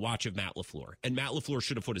Gutekunst and the watch of Matt LaFleur. And Matt LaFleur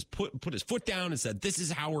should have put his foot down and said, this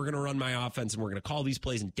is how we're going to run my offense, and we're going to call these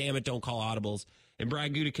plays, and damn it, don't call audibles. And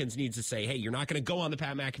Brian Gutekunst needs to say, hey, you're not going to go on the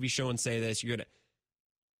Pat McAfee show and say this. You're going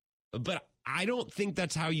to. But I don't think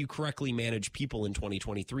that's how you correctly manage people in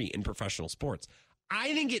 2023 in professional sports.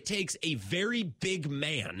 I think it takes a very big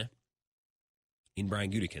man in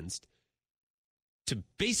Brian Gutekunst to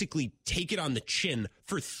basically take it on the chin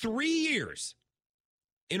for 3 years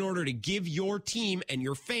in order to give your team and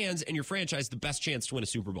your fans and your franchise the best chance to win a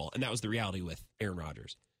Super Bowl. And that was the reality with Aaron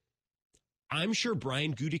Rodgers. I'm sure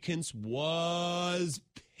Brian Gutekunst was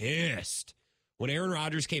pissed when Aaron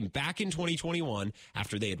Rodgers came back in 2021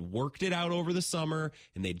 after they had worked it out over the summer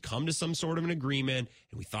and they'd come to some sort of an agreement,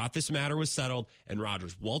 and we thought this matter was settled, and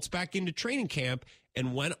Rodgers waltzed back into training camp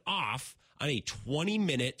and went off on a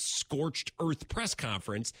 20-minute scorched earth press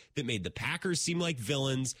conference that made the Packers seem like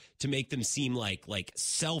villains, to make them seem like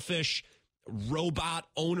selfish robot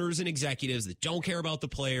owners and executives that don't care about the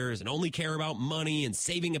players and only care about money and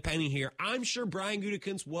saving a penny here. I'm sure Brian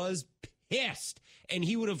Gutekunst was pissed, and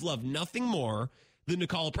he would have loved nothing more than to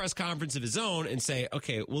call a press conference of his own and say,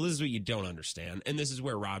 okay, well, this is what you don't understand, and this is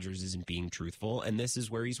where Rodgers isn't being truthful, and this is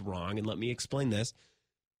where he's wrong, and let me explain this.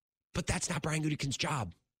 But that's not Brian Gutekunst's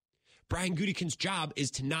job. Brian Gutekunst's job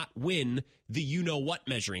is to not win the you-know-what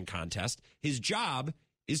measuring contest. His job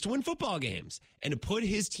is to win football games and to put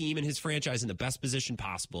his team and his franchise in the best position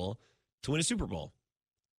possible to win a Super Bowl.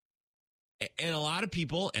 And a lot of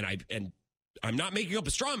people, and I'm not making up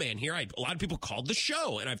a straw man here. A lot of people called the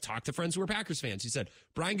show, and I've talked to friends who are Packers fans who said,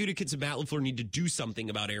 Brian Gutekunst and Matt LaFleur need to do something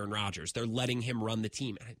about Aaron Rodgers. They're letting him run the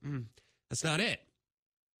team. That's not it.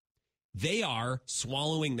 They are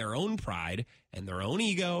swallowing their own pride and their own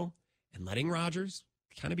ego and letting Rodgers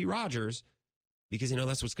kind of be Rodgers because,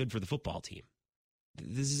 that's what's good for the football team.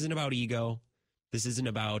 This isn't about ego. This isn't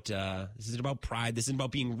about pride. This isn't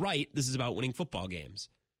about being right. This is about winning football games.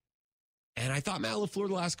 And I thought Matt LaFleur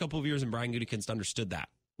the last couple of years and Brian Gutekunst understood that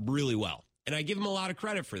really well. And I give him a lot of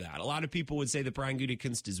credit for that. A lot of people would say that Brian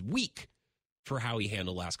Gutekunst is weak for how he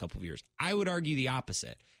handled the last couple of years. I would argue the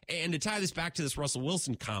opposite. And to tie this back to this Russell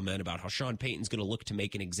Wilson comment about how Sean Payton's going to look to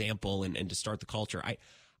make an example and to start the culture,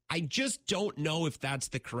 I just don't know if that's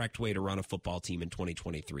the correct way to run a football team in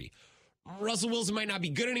 2023. Russell Wilson might not be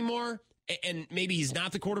good anymore, and maybe he's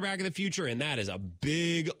not the quarterback of the future, and that is a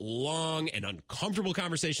big, long, and uncomfortable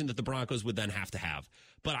conversation that the Broncos would then have to have.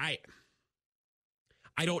 But I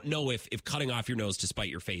don't know if cutting off your nose to spite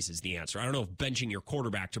your face is the answer. I don't know if benching your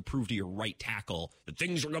quarterback to prove to your right tackle that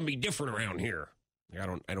things are going to be different around here. I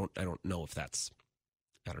don't know if that's,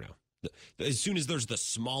 I don't know. As soon as there's the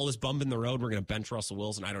smallest bump in the road, we're going to bench Russell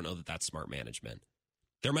Wilson. I don't know that that's smart management.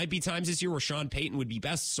 There might be times this year where Sean Payton would be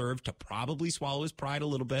best served to probably swallow his pride a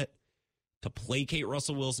little bit, to placate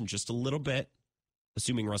Russell Wilson just a little bit,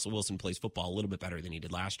 assuming Russell Wilson plays football a little bit better than he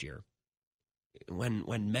did last year.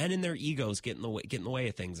 When men and their egos get in the way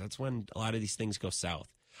of things, that's when a lot of these things go south.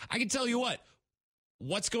 I can tell you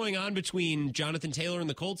what's going on between Jonathan Taylor and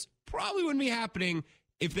the Colts probably wouldn't be happening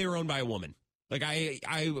if they were owned by a woman. Like I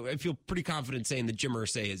feel pretty confident saying that Jim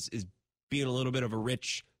Irsay is being a little bit of a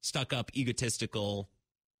rich, stuck-up, egotistical,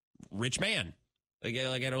 rich man. Like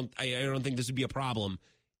I don't think this would be a problem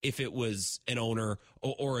if it was an owner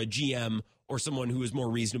or a GM or someone who is more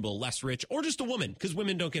reasonable, less rich, or just a woman, because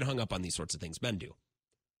women don't get hung up on these sorts of things. Men do.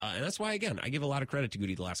 And that's why, again, I give a lot of credit to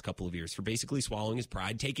Goody the last couple of years for basically swallowing his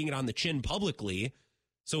pride, taking it on the chin publicly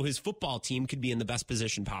so his football team could be in the best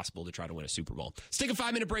position possible to try to win a Super Bowl. Let's take a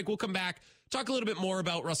 5-minute break. We'll come back, talk a little bit more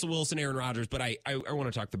about Russell Wilson, Aaron Rodgers, but I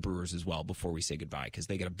want to talk the Brewers as well before we say goodbye, because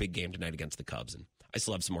they got a big game tonight against the Cubs, and I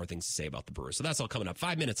still have some more things to say about the Brewers. So that's all coming up.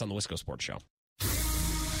 5 minutes on the Wisco Sports Show.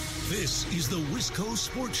 This is the Wisco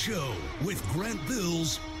Sports Show with Grant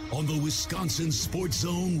Bills on the Wisconsin Sports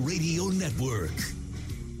Zone Radio Network.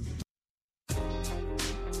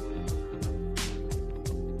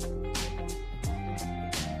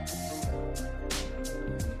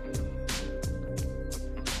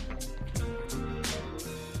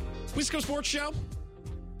 Wisco Sports Show.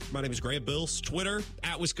 My name is Grant Bills. Twitter,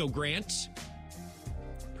 @WiscoGrant.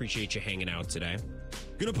 Appreciate you hanging out today.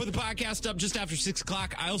 Going to put the podcast up just after 6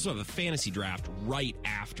 o'clock. I also have a fantasy draft right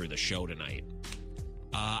after the show tonight.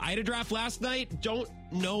 I had a draft last night. Don't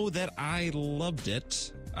know that I loved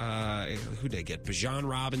it. Who did I get? Bijan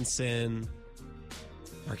Robinson,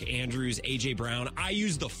 Mark Andrews, A.J. Brown. I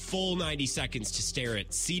used the full 90 seconds to stare at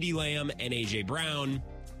CeeDee Lamb and A.J. Brown.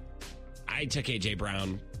 I took A.J.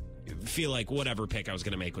 Brown. Feel like whatever pick I was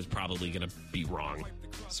going to make was probably going to be wrong.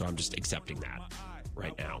 So I'm just accepting that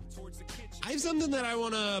right now. I have something that I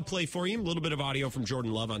want to play for you. A little bit of audio from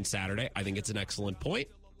Jordan Love on Saturday. I think it's an excellent point.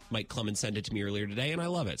 Mike Clemens sent it to me earlier today, and I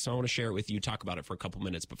love it. So I want to share it with you, talk about it for a couple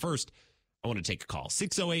minutes. But first, I want to take a call.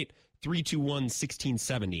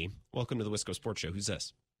 608-321-1670. Welcome to the Wisco Sports Show. Who's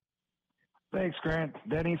this? Thanks, Grant.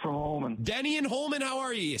 Denny from Holman. Denny in Holman, how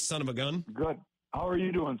are you, you son of a gun? Good. How are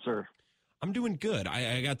you doing, sir? I'm doing good.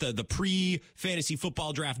 I got the pre-fantasy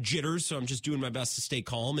football draft jitters, so I'm just doing my best to stay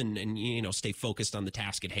calm and stay focused on the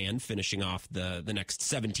task at hand, finishing off the next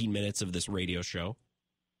 17 minutes of this radio show.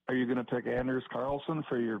 Are you going to pick Anders Carlson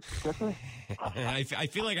for your kicker? I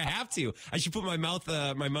feel like I have to. I should put my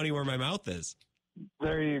money where my mouth is.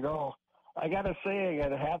 There you go. I got to say, I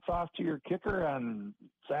got hats off to your kicker on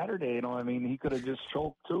Saturday. He could have just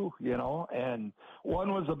choked too, and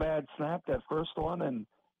one was a bad snap, that first one, and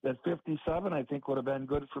that 57, I think, would have been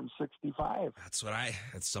good from 65.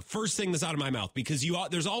 That's the first thing that's out of my mouth, because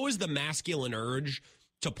there's always the masculine urge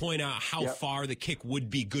to point out how far the kick would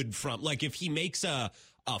be good from. Like if he makes a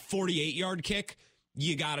 48-yard kick,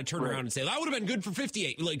 you got to turn around and say, that would have been good for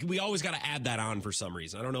 58. Like we always got to add that on for some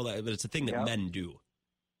reason. I don't know that, but it's a thing that men do.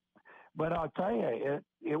 But I'll tell you,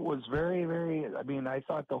 it was very, very, I mean, I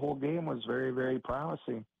thought the whole game was very, very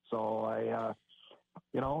promising. So I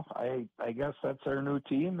guess that's our new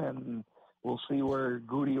team, and we'll see where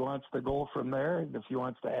Goody wants to go from there. And if he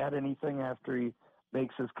wants to add anything after he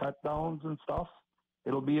makes his cut downs and stuff,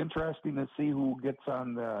 it'll be interesting to see who gets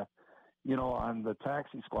on the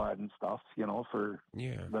taxi squad and stuff, for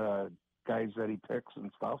the guys that he picks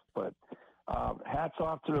and stuff. But hats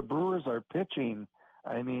off to the Brewers, our pitching.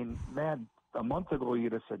 I mean, man, a month ago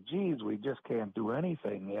you'd have said, geez, we just can't do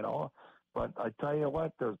anything, But I tell you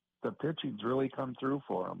what, the pitching's really come through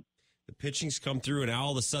for them. The pitching's come through, and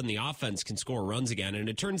all of a sudden the offense can score runs again. And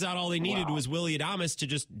it turns out all they needed was Willie Adames to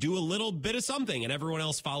just do a little bit of something, and everyone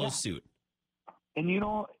else follows suit. And,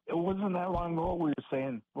 it wasn't that long ago we were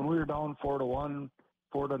saying when we were down 4-1,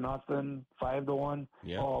 4-0, 5-1,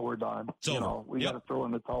 we're done. We got to throw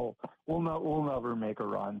in the towel. We'll never make a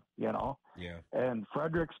run, Yeah. And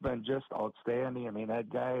Frederick's been just outstanding. I mean, that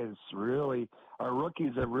guy is really, our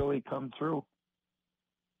rookies have really come through.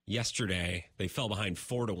 Yesterday, they fell behind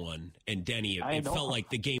 4-1, and Denny, it felt like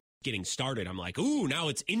the game was getting started. I'm like, ooh, now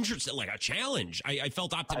it's interesting, like a challenge. I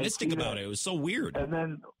felt optimistic about it. It was so weird. And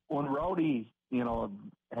then when Rowdy,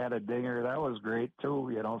 had a dinger, that was great too,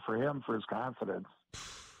 for him, for his confidence.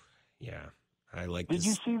 Yeah, I like Did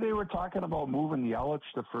you see they were talking about moving Yelich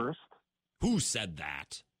to first? Who said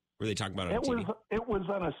that? Were they talking about it on TV? It was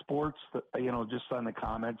on a sports, just on the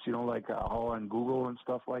comments, like all on Google and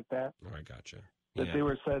stuff like that. Oh, I gotcha. That they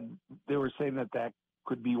were saying that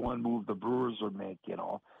could be one move the Brewers would make,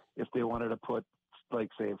 if they wanted to put, like,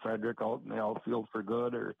 say, Frederick out in the outfield for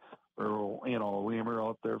good, or Weimer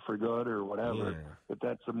out there for good, or whatever. Yeah. But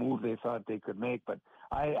that's a move they thought they could make. But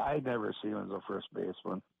I never see him as a first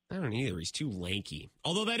baseman. I don't either. He's too lanky.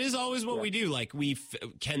 Although that is always what we do. Like,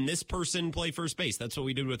 can this person play first base? That's what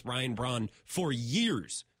we did with Ryan Braun for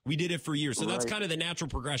years. We did it for years. So that's kind of the natural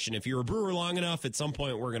progression. If you're a Brewer long enough, at some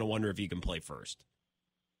point we're going to wonder if you can play first.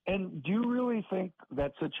 And do you really think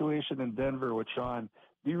that situation in Denver with Sean,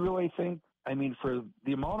 do you really think, I mean, for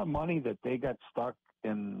the amount of money that they got stuck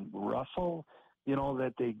in Russell,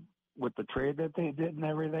 that they, with the trade that they did and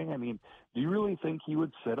everything, I mean, do you really think he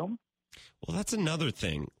would sit him? Well, that's another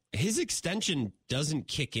thing. His extension doesn't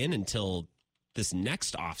kick in until this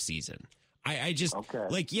next offseason. I just,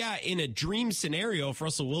 in a dream scenario, if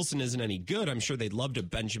Russell Wilson isn't any good, I'm sure they'd love to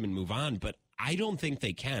Benjamin move on, but I don't think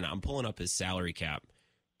they can. I'm pulling up his salary cap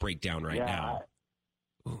breakdown right now.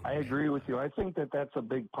 I agree with you. I think that that's a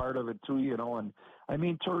big part of it too, and I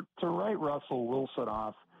mean, to write Russell Wilson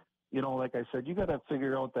off, like I said, you got to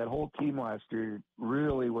figure out that whole team last year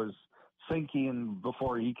really was sinking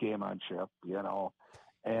before he came on ship,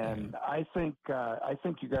 and I think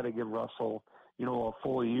you got to give Russell, a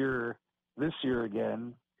full year this year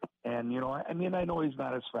again. And, I mean, I know he's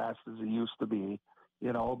not as fast as he used to be,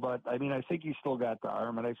 but I mean, I think he's still got the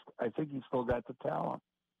arm, and I think he's still got the talent.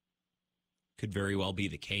 Could very well be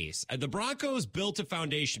the case. The Broncos built a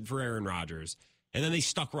foundation for Aaron Rodgers, and then they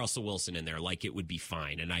stuck Russell Wilson in there like it would be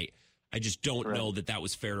fine. And I just don't know that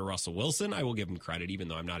was fair to Russell Wilson. I will give him credit, even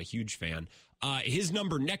though I'm not a huge fan. His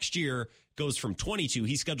number next year goes from 22.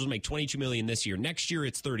 He's scheduled to make $22 million this year. Next year,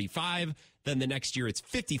 it's 35. Then the next year, it's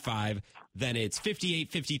 55. Then it's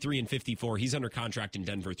 58, 53, and 54. He's under contract in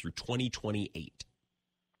Denver through 2028.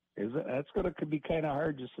 That's going to be kind of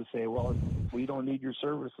hard just to say, well, we don't need your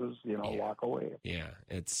services, walk away. Yeah,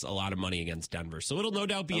 it's a lot of money against Denver. So it'll no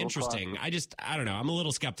doubt be interesting. I don't know. I'm a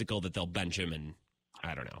little skeptical that they'll bench him, and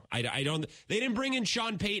I don't know. They didn't bring in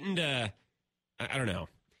Sean Payton to, I don't know.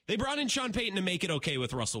 They brought in Sean Payton to make it okay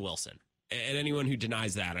with Russell Wilson. And anyone who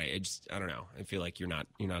denies that, I don't know. I feel like you're not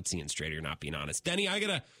seeing straight, or you're not being honest. Denny, I got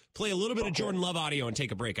to play a little bit of Jordan Love audio and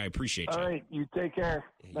take a break. I appreciate you. All right, you take care.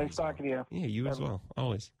 Nice talking to you. Yeah, you as well.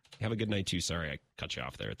 Always. Have a good night, too. Sorry I cut you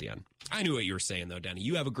off there at the end. I knew what you were saying, though, Denny.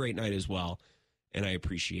 You have a great night as well, and I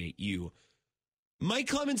appreciate you. Mike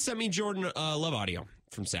Clemens sent me Jordan Love audio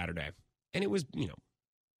from Saturday, and it was,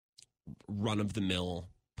 run-of-the-mill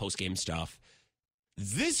post-game stuff.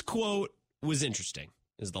 This quote was interesting.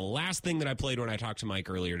 This is the last thing that I played when I talked to Mike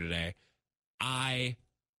earlier today. I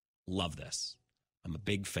love this. I'm a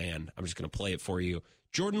big fan. I'm just going to play it for you.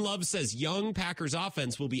 Jordan Love says young Packers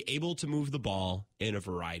offense will be able to move the ball in a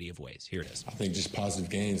variety of ways. Here it is. I think just positive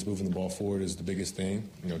gains, moving the ball forward is the biggest thing.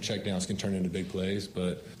 Checkdowns can turn into big plays,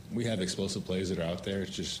 but we have explosive plays that are out there.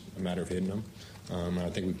 It's just a matter of hitting them. And I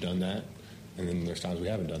think we've done that. And then there's times we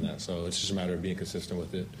haven't done that. So it's just a matter of being consistent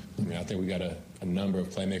with it. I think we got a number of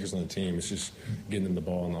playmakers on the team. It's just getting them the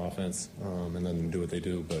ball on the offense and letting them do what they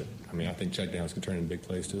do. But, I think checkdowns can turn into big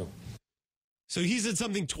plays too. So he said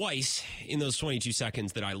something twice in those 22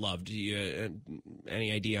 seconds that I loved.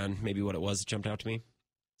 Any idea on maybe what it was that jumped out to me?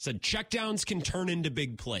 Said checkdowns can turn into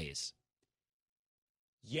big plays.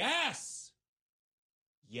 Yes.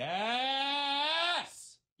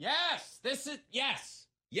 Yes. Yes. This is yes.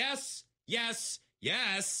 Yes. Yes.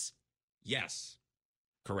 Yes. Yes.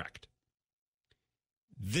 Correct.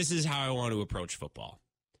 This is how I want to approach football.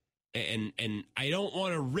 And I don't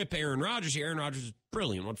want to rip Aaron Rodgers here. Aaron Rodgers is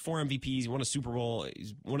brilliant. Won 4 MVPs. He won a Super Bowl.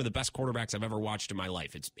 He's one of the best quarterbacks I've ever watched in my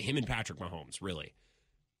life. It's him and Patrick Mahomes, really.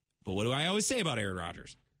 But what do I always say about Aaron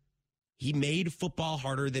Rodgers? He made football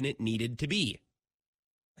harder than it needed to be.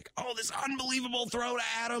 Like, this unbelievable throw to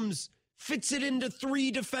Adams fits it into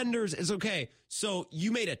 3 defenders. It's okay. So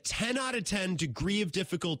you made a 10 out of 10 degree of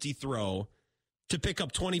difficulty throw to pick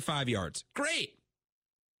up 25 yards. Great.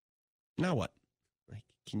 Now what?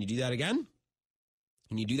 Can you do that again?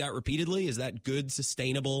 Can you do that repeatedly? Is that good,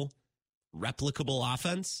 sustainable, replicable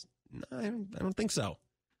offense? No, I don't think so.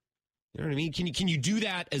 You know what I mean? Can you do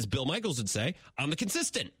that, as Bill Michaels would say, on the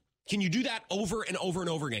consistent? Can you do that over and over and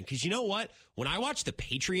over again? Because you know what? When I watched the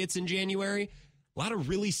Patriots in January, a lot of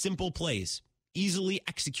really simple plays, easily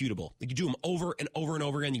executable. You can do them over and over and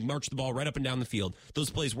over again. You can march the ball right up and down the field.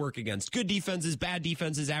 Those plays work against good defenses, bad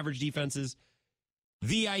defenses, average defenses.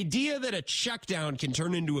 The idea that a check down can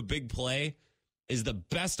turn into a big play is the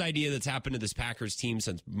best idea that's happened to this Packers team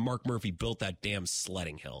since Mark Murphy built that damn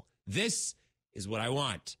sledding hill. This is what I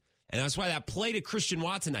want. And that's why that play to Christian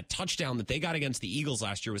Watson, that touchdown that they got against the Eagles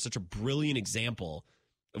last year, was such a brilliant example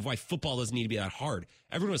of why football doesn't need to be that hard.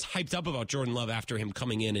 Everyone was hyped up about Jordan Love after him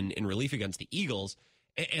coming in relief against the Eagles.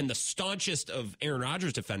 And the staunchest of Aaron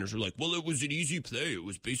Rodgers defenders were like, well, it was an easy play. It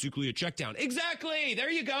was basically a check down. Exactly. There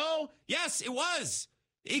you go. Yes, it was.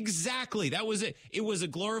 Exactly. That was it. It was a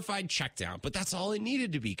glorified check down, but that's all it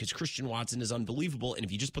needed to be because Christian Watson is unbelievable. And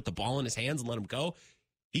if you just put the ball in his hands and let him go,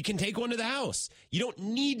 he can take one to the house. You don't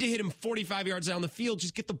need to hit him 45 yards down the field.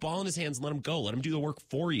 Just get the ball in his hands and let him go. Let him do the work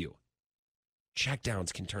for you. Check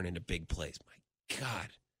downs can turn into big plays. My God.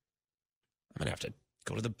 I'm going to have to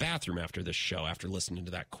go to the bathroom after this show after listening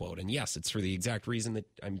to that quote. And yes, it's for the exact reason that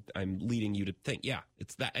I'm leading you to think. Yeah,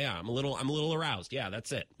 it's that. Yeah, I'm a little aroused. Yeah,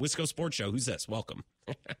 that's it. Wisco Sports Show. Who's this? Welcome.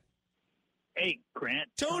 Hey, Grant.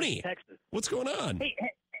 Tony. Texas. What's going on? Hey,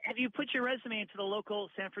 have you put your resume into the local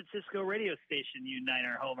San Francisco radio station, you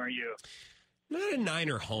Niner homer, you? Not a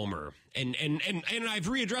Niner homer. And I've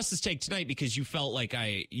readdressed this take tonight because you felt like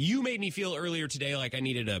you made me feel earlier today like I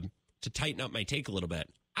needed to tighten up my take a little bit.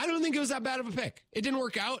 I don't think it was that bad of a pick. It didn't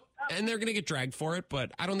work out, and they're going to get dragged for it,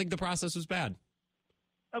 but I don't think the process was bad.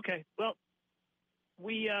 Okay, well,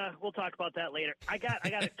 we'll talk about that later. I got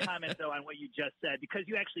a comment, though, on what you just said, because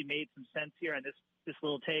you actually made some sense here on this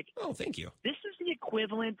little take. Oh, thank you. This is the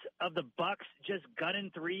equivalent of the Bucks just gunning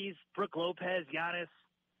threes, Brook Lopez, Giannis,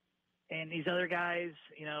 and these other guys,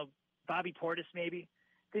 Bobby Portis maybe.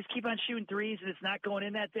 They just keep on shooting threes, and it's not going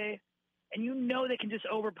in that day. And they can just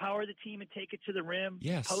overpower the team and take it to the rim.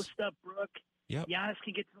 Yes. Post up Brook. Yep. Giannis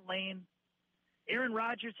can get to the lane. Aaron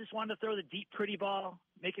Rodgers just wanted to throw the deep, pretty ball,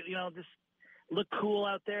 make it, just look cool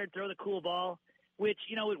out there, throw the cool ball, which,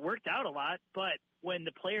 it worked out a lot. But when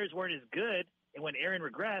the players weren't as good and when Aaron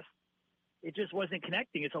regressed, it just wasn't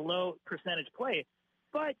connecting. It's a low percentage play.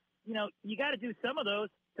 But, you got to do some of those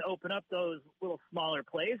to open up those little smaller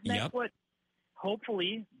plays. And that's what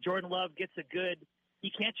hopefully Jordan Love gets a good – he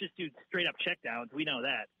can't just do straight-up checkdowns. We know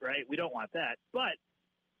that, right? We don't want that. But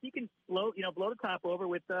he can blow the top over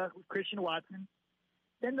with Christian Watson.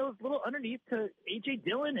 Then those little underneath to A.J.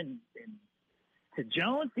 Dillon and to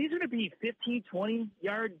Jones, these are going to be 15,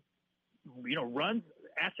 20-yard, runs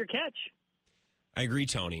after catch. I agree,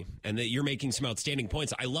 Tony, and that you're making some outstanding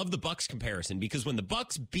points. I love the Bucks comparison because when the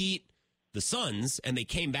Bucks beat the Suns and they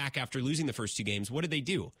came back after losing the first 2 games, what did they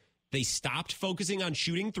do? They stopped focusing on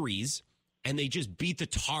shooting threes, and they just beat the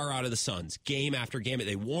tar out of the Suns game after game.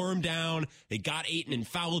 They wore them down. They got Ayton in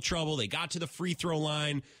foul trouble. They got to the free throw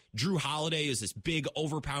line. Drew Holiday is this big,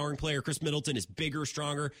 overpowering player. Chris Middleton is bigger,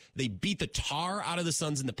 stronger. They beat the tar out of the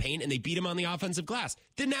Suns in the paint, and they beat them on the offensive glass.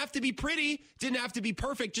 Didn't have to be pretty. Didn't have to be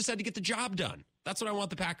perfect. Just had to get the job done. That's what I want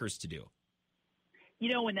the Packers to do.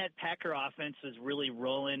 When that Packer offense was really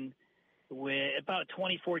rolling, with about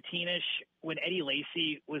 2014-ish when Eddie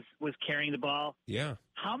Lacy was carrying the ball. Yeah.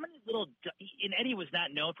 How many and Eddie was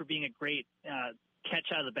not known for being a great catch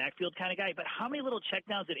out of the backfield kind of guy, but how many little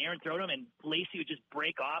checkdowns did Aaron throw to him and Lacy would just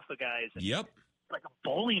break off of guys? Yep. Like a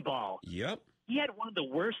bowling ball. Yep. He had one of the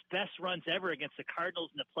worst, best runs ever against the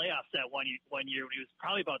Cardinals in the playoffs that one year when he was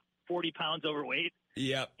probably about 40 pounds overweight.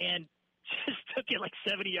 Yep. And just took it like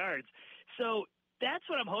 70 yards. So that's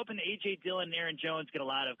what I'm hoping A.J. Dillon and Aaron Jones get a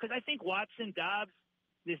lot of. Because I think Watson, Dobbs,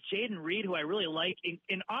 this Jaden Reed, who I really like,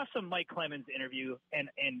 an awesome Mike Clemens interview and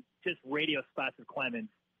just radio spots of Clemens.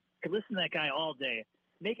 Could listen to that guy all day,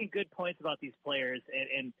 making good points about these players.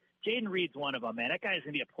 And Jaden Reed's one of them, man. That guy's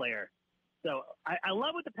going to be a player. So I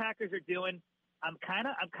love what the Packers are doing. I'm kind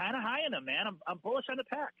of high on them, man. I'm bullish on the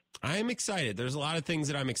Pack. I'm excited. There's a lot of things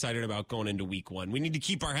that I'm excited about going into week 1. We need to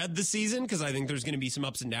keep our head this season because I think there's going to be some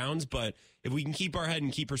ups and downs. But if we can keep our head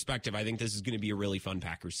and keep perspective, I think this is going to be a really fun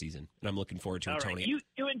Packers season. And I'm looking forward to it, Tony. You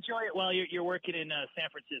enjoy it while you're working in San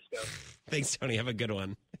Francisco. Thanks, Tony. Have a good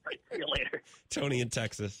one. Right, see you later. Tony in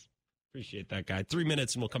Texas. Appreciate that, guy. 3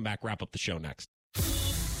 minutes and we'll come back, wrap up the show next.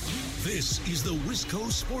 This is the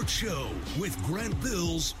Wisco Sports Show with Grant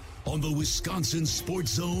Bills on the Wisconsin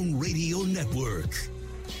Sports Zone Radio Network.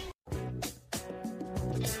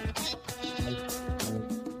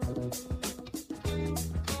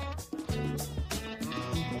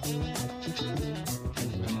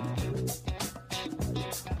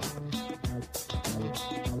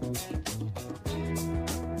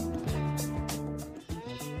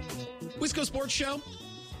 Wisco Sports Show.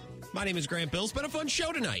 My name is Grant Bills. It's been a fun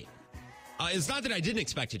show tonight. It's not that I didn't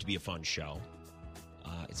expect it to be a fun show.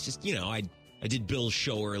 It's just, I did Bill's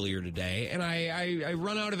show earlier today, and I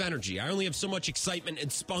run out of energy. I only have so much excitement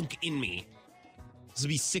and spunk in me. This will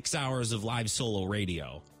be 6 hours of live solo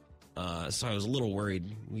radio. So I was a little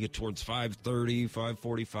worried. We get towards 5:30,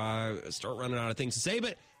 5:45, start running out of things to say,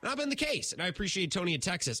 but not been the case. And I appreciate Tony in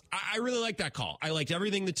Texas. I really like that call. I liked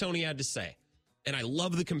everything that Tony had to say. And I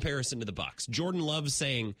love the comparison to the Bucs. Jordan loves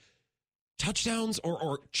saying touchdowns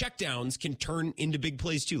or checkdowns can turn into big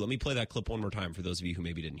plays too. Let me play that clip one more time for those of you who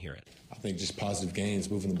maybe didn't hear it. I think just positive gains,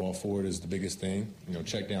 moving the ball forward is the biggest thing.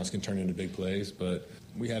 Checkdowns can turn into big plays, but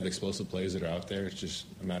we have explosive plays that are out there. It's just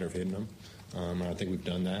a matter of hitting them. And I think we've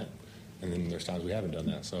done that. And then there's times we haven't done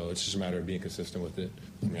that. So it's just a matter of being consistent with it.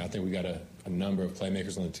 I think we got a number of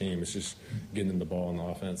playmakers on the team. It's just getting them the ball on the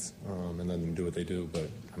offense and letting them do what they do. But,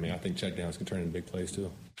 I think checkdowns can turn into big plays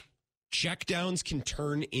too. Checkdowns can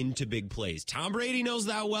turn into big plays. Tom Brady knows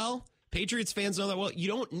that well. Patriots fans know that well. You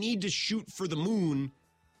don't need to shoot for the moon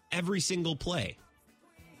every single play.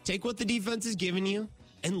 Take what the defense is giving you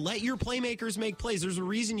and let your playmakers make plays. There's a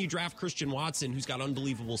reason you draft Christian Watson, who's got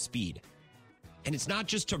unbelievable speed. And it's not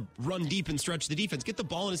just to run deep and stretch the defense. Get the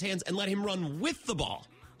ball in his hands and let him run with the ball.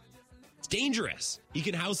 It's dangerous. He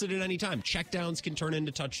can house it at any time. Checkdowns can turn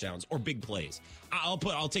into touchdowns or big plays. I'll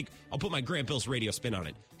put my Grant Bills radio spin on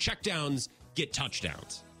it. Checkdowns get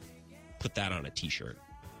touchdowns. Put that on a t-shirt.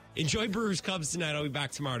 Enjoy Brewers Cubs tonight. I'll be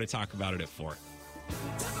back tomorrow to talk about it at 4.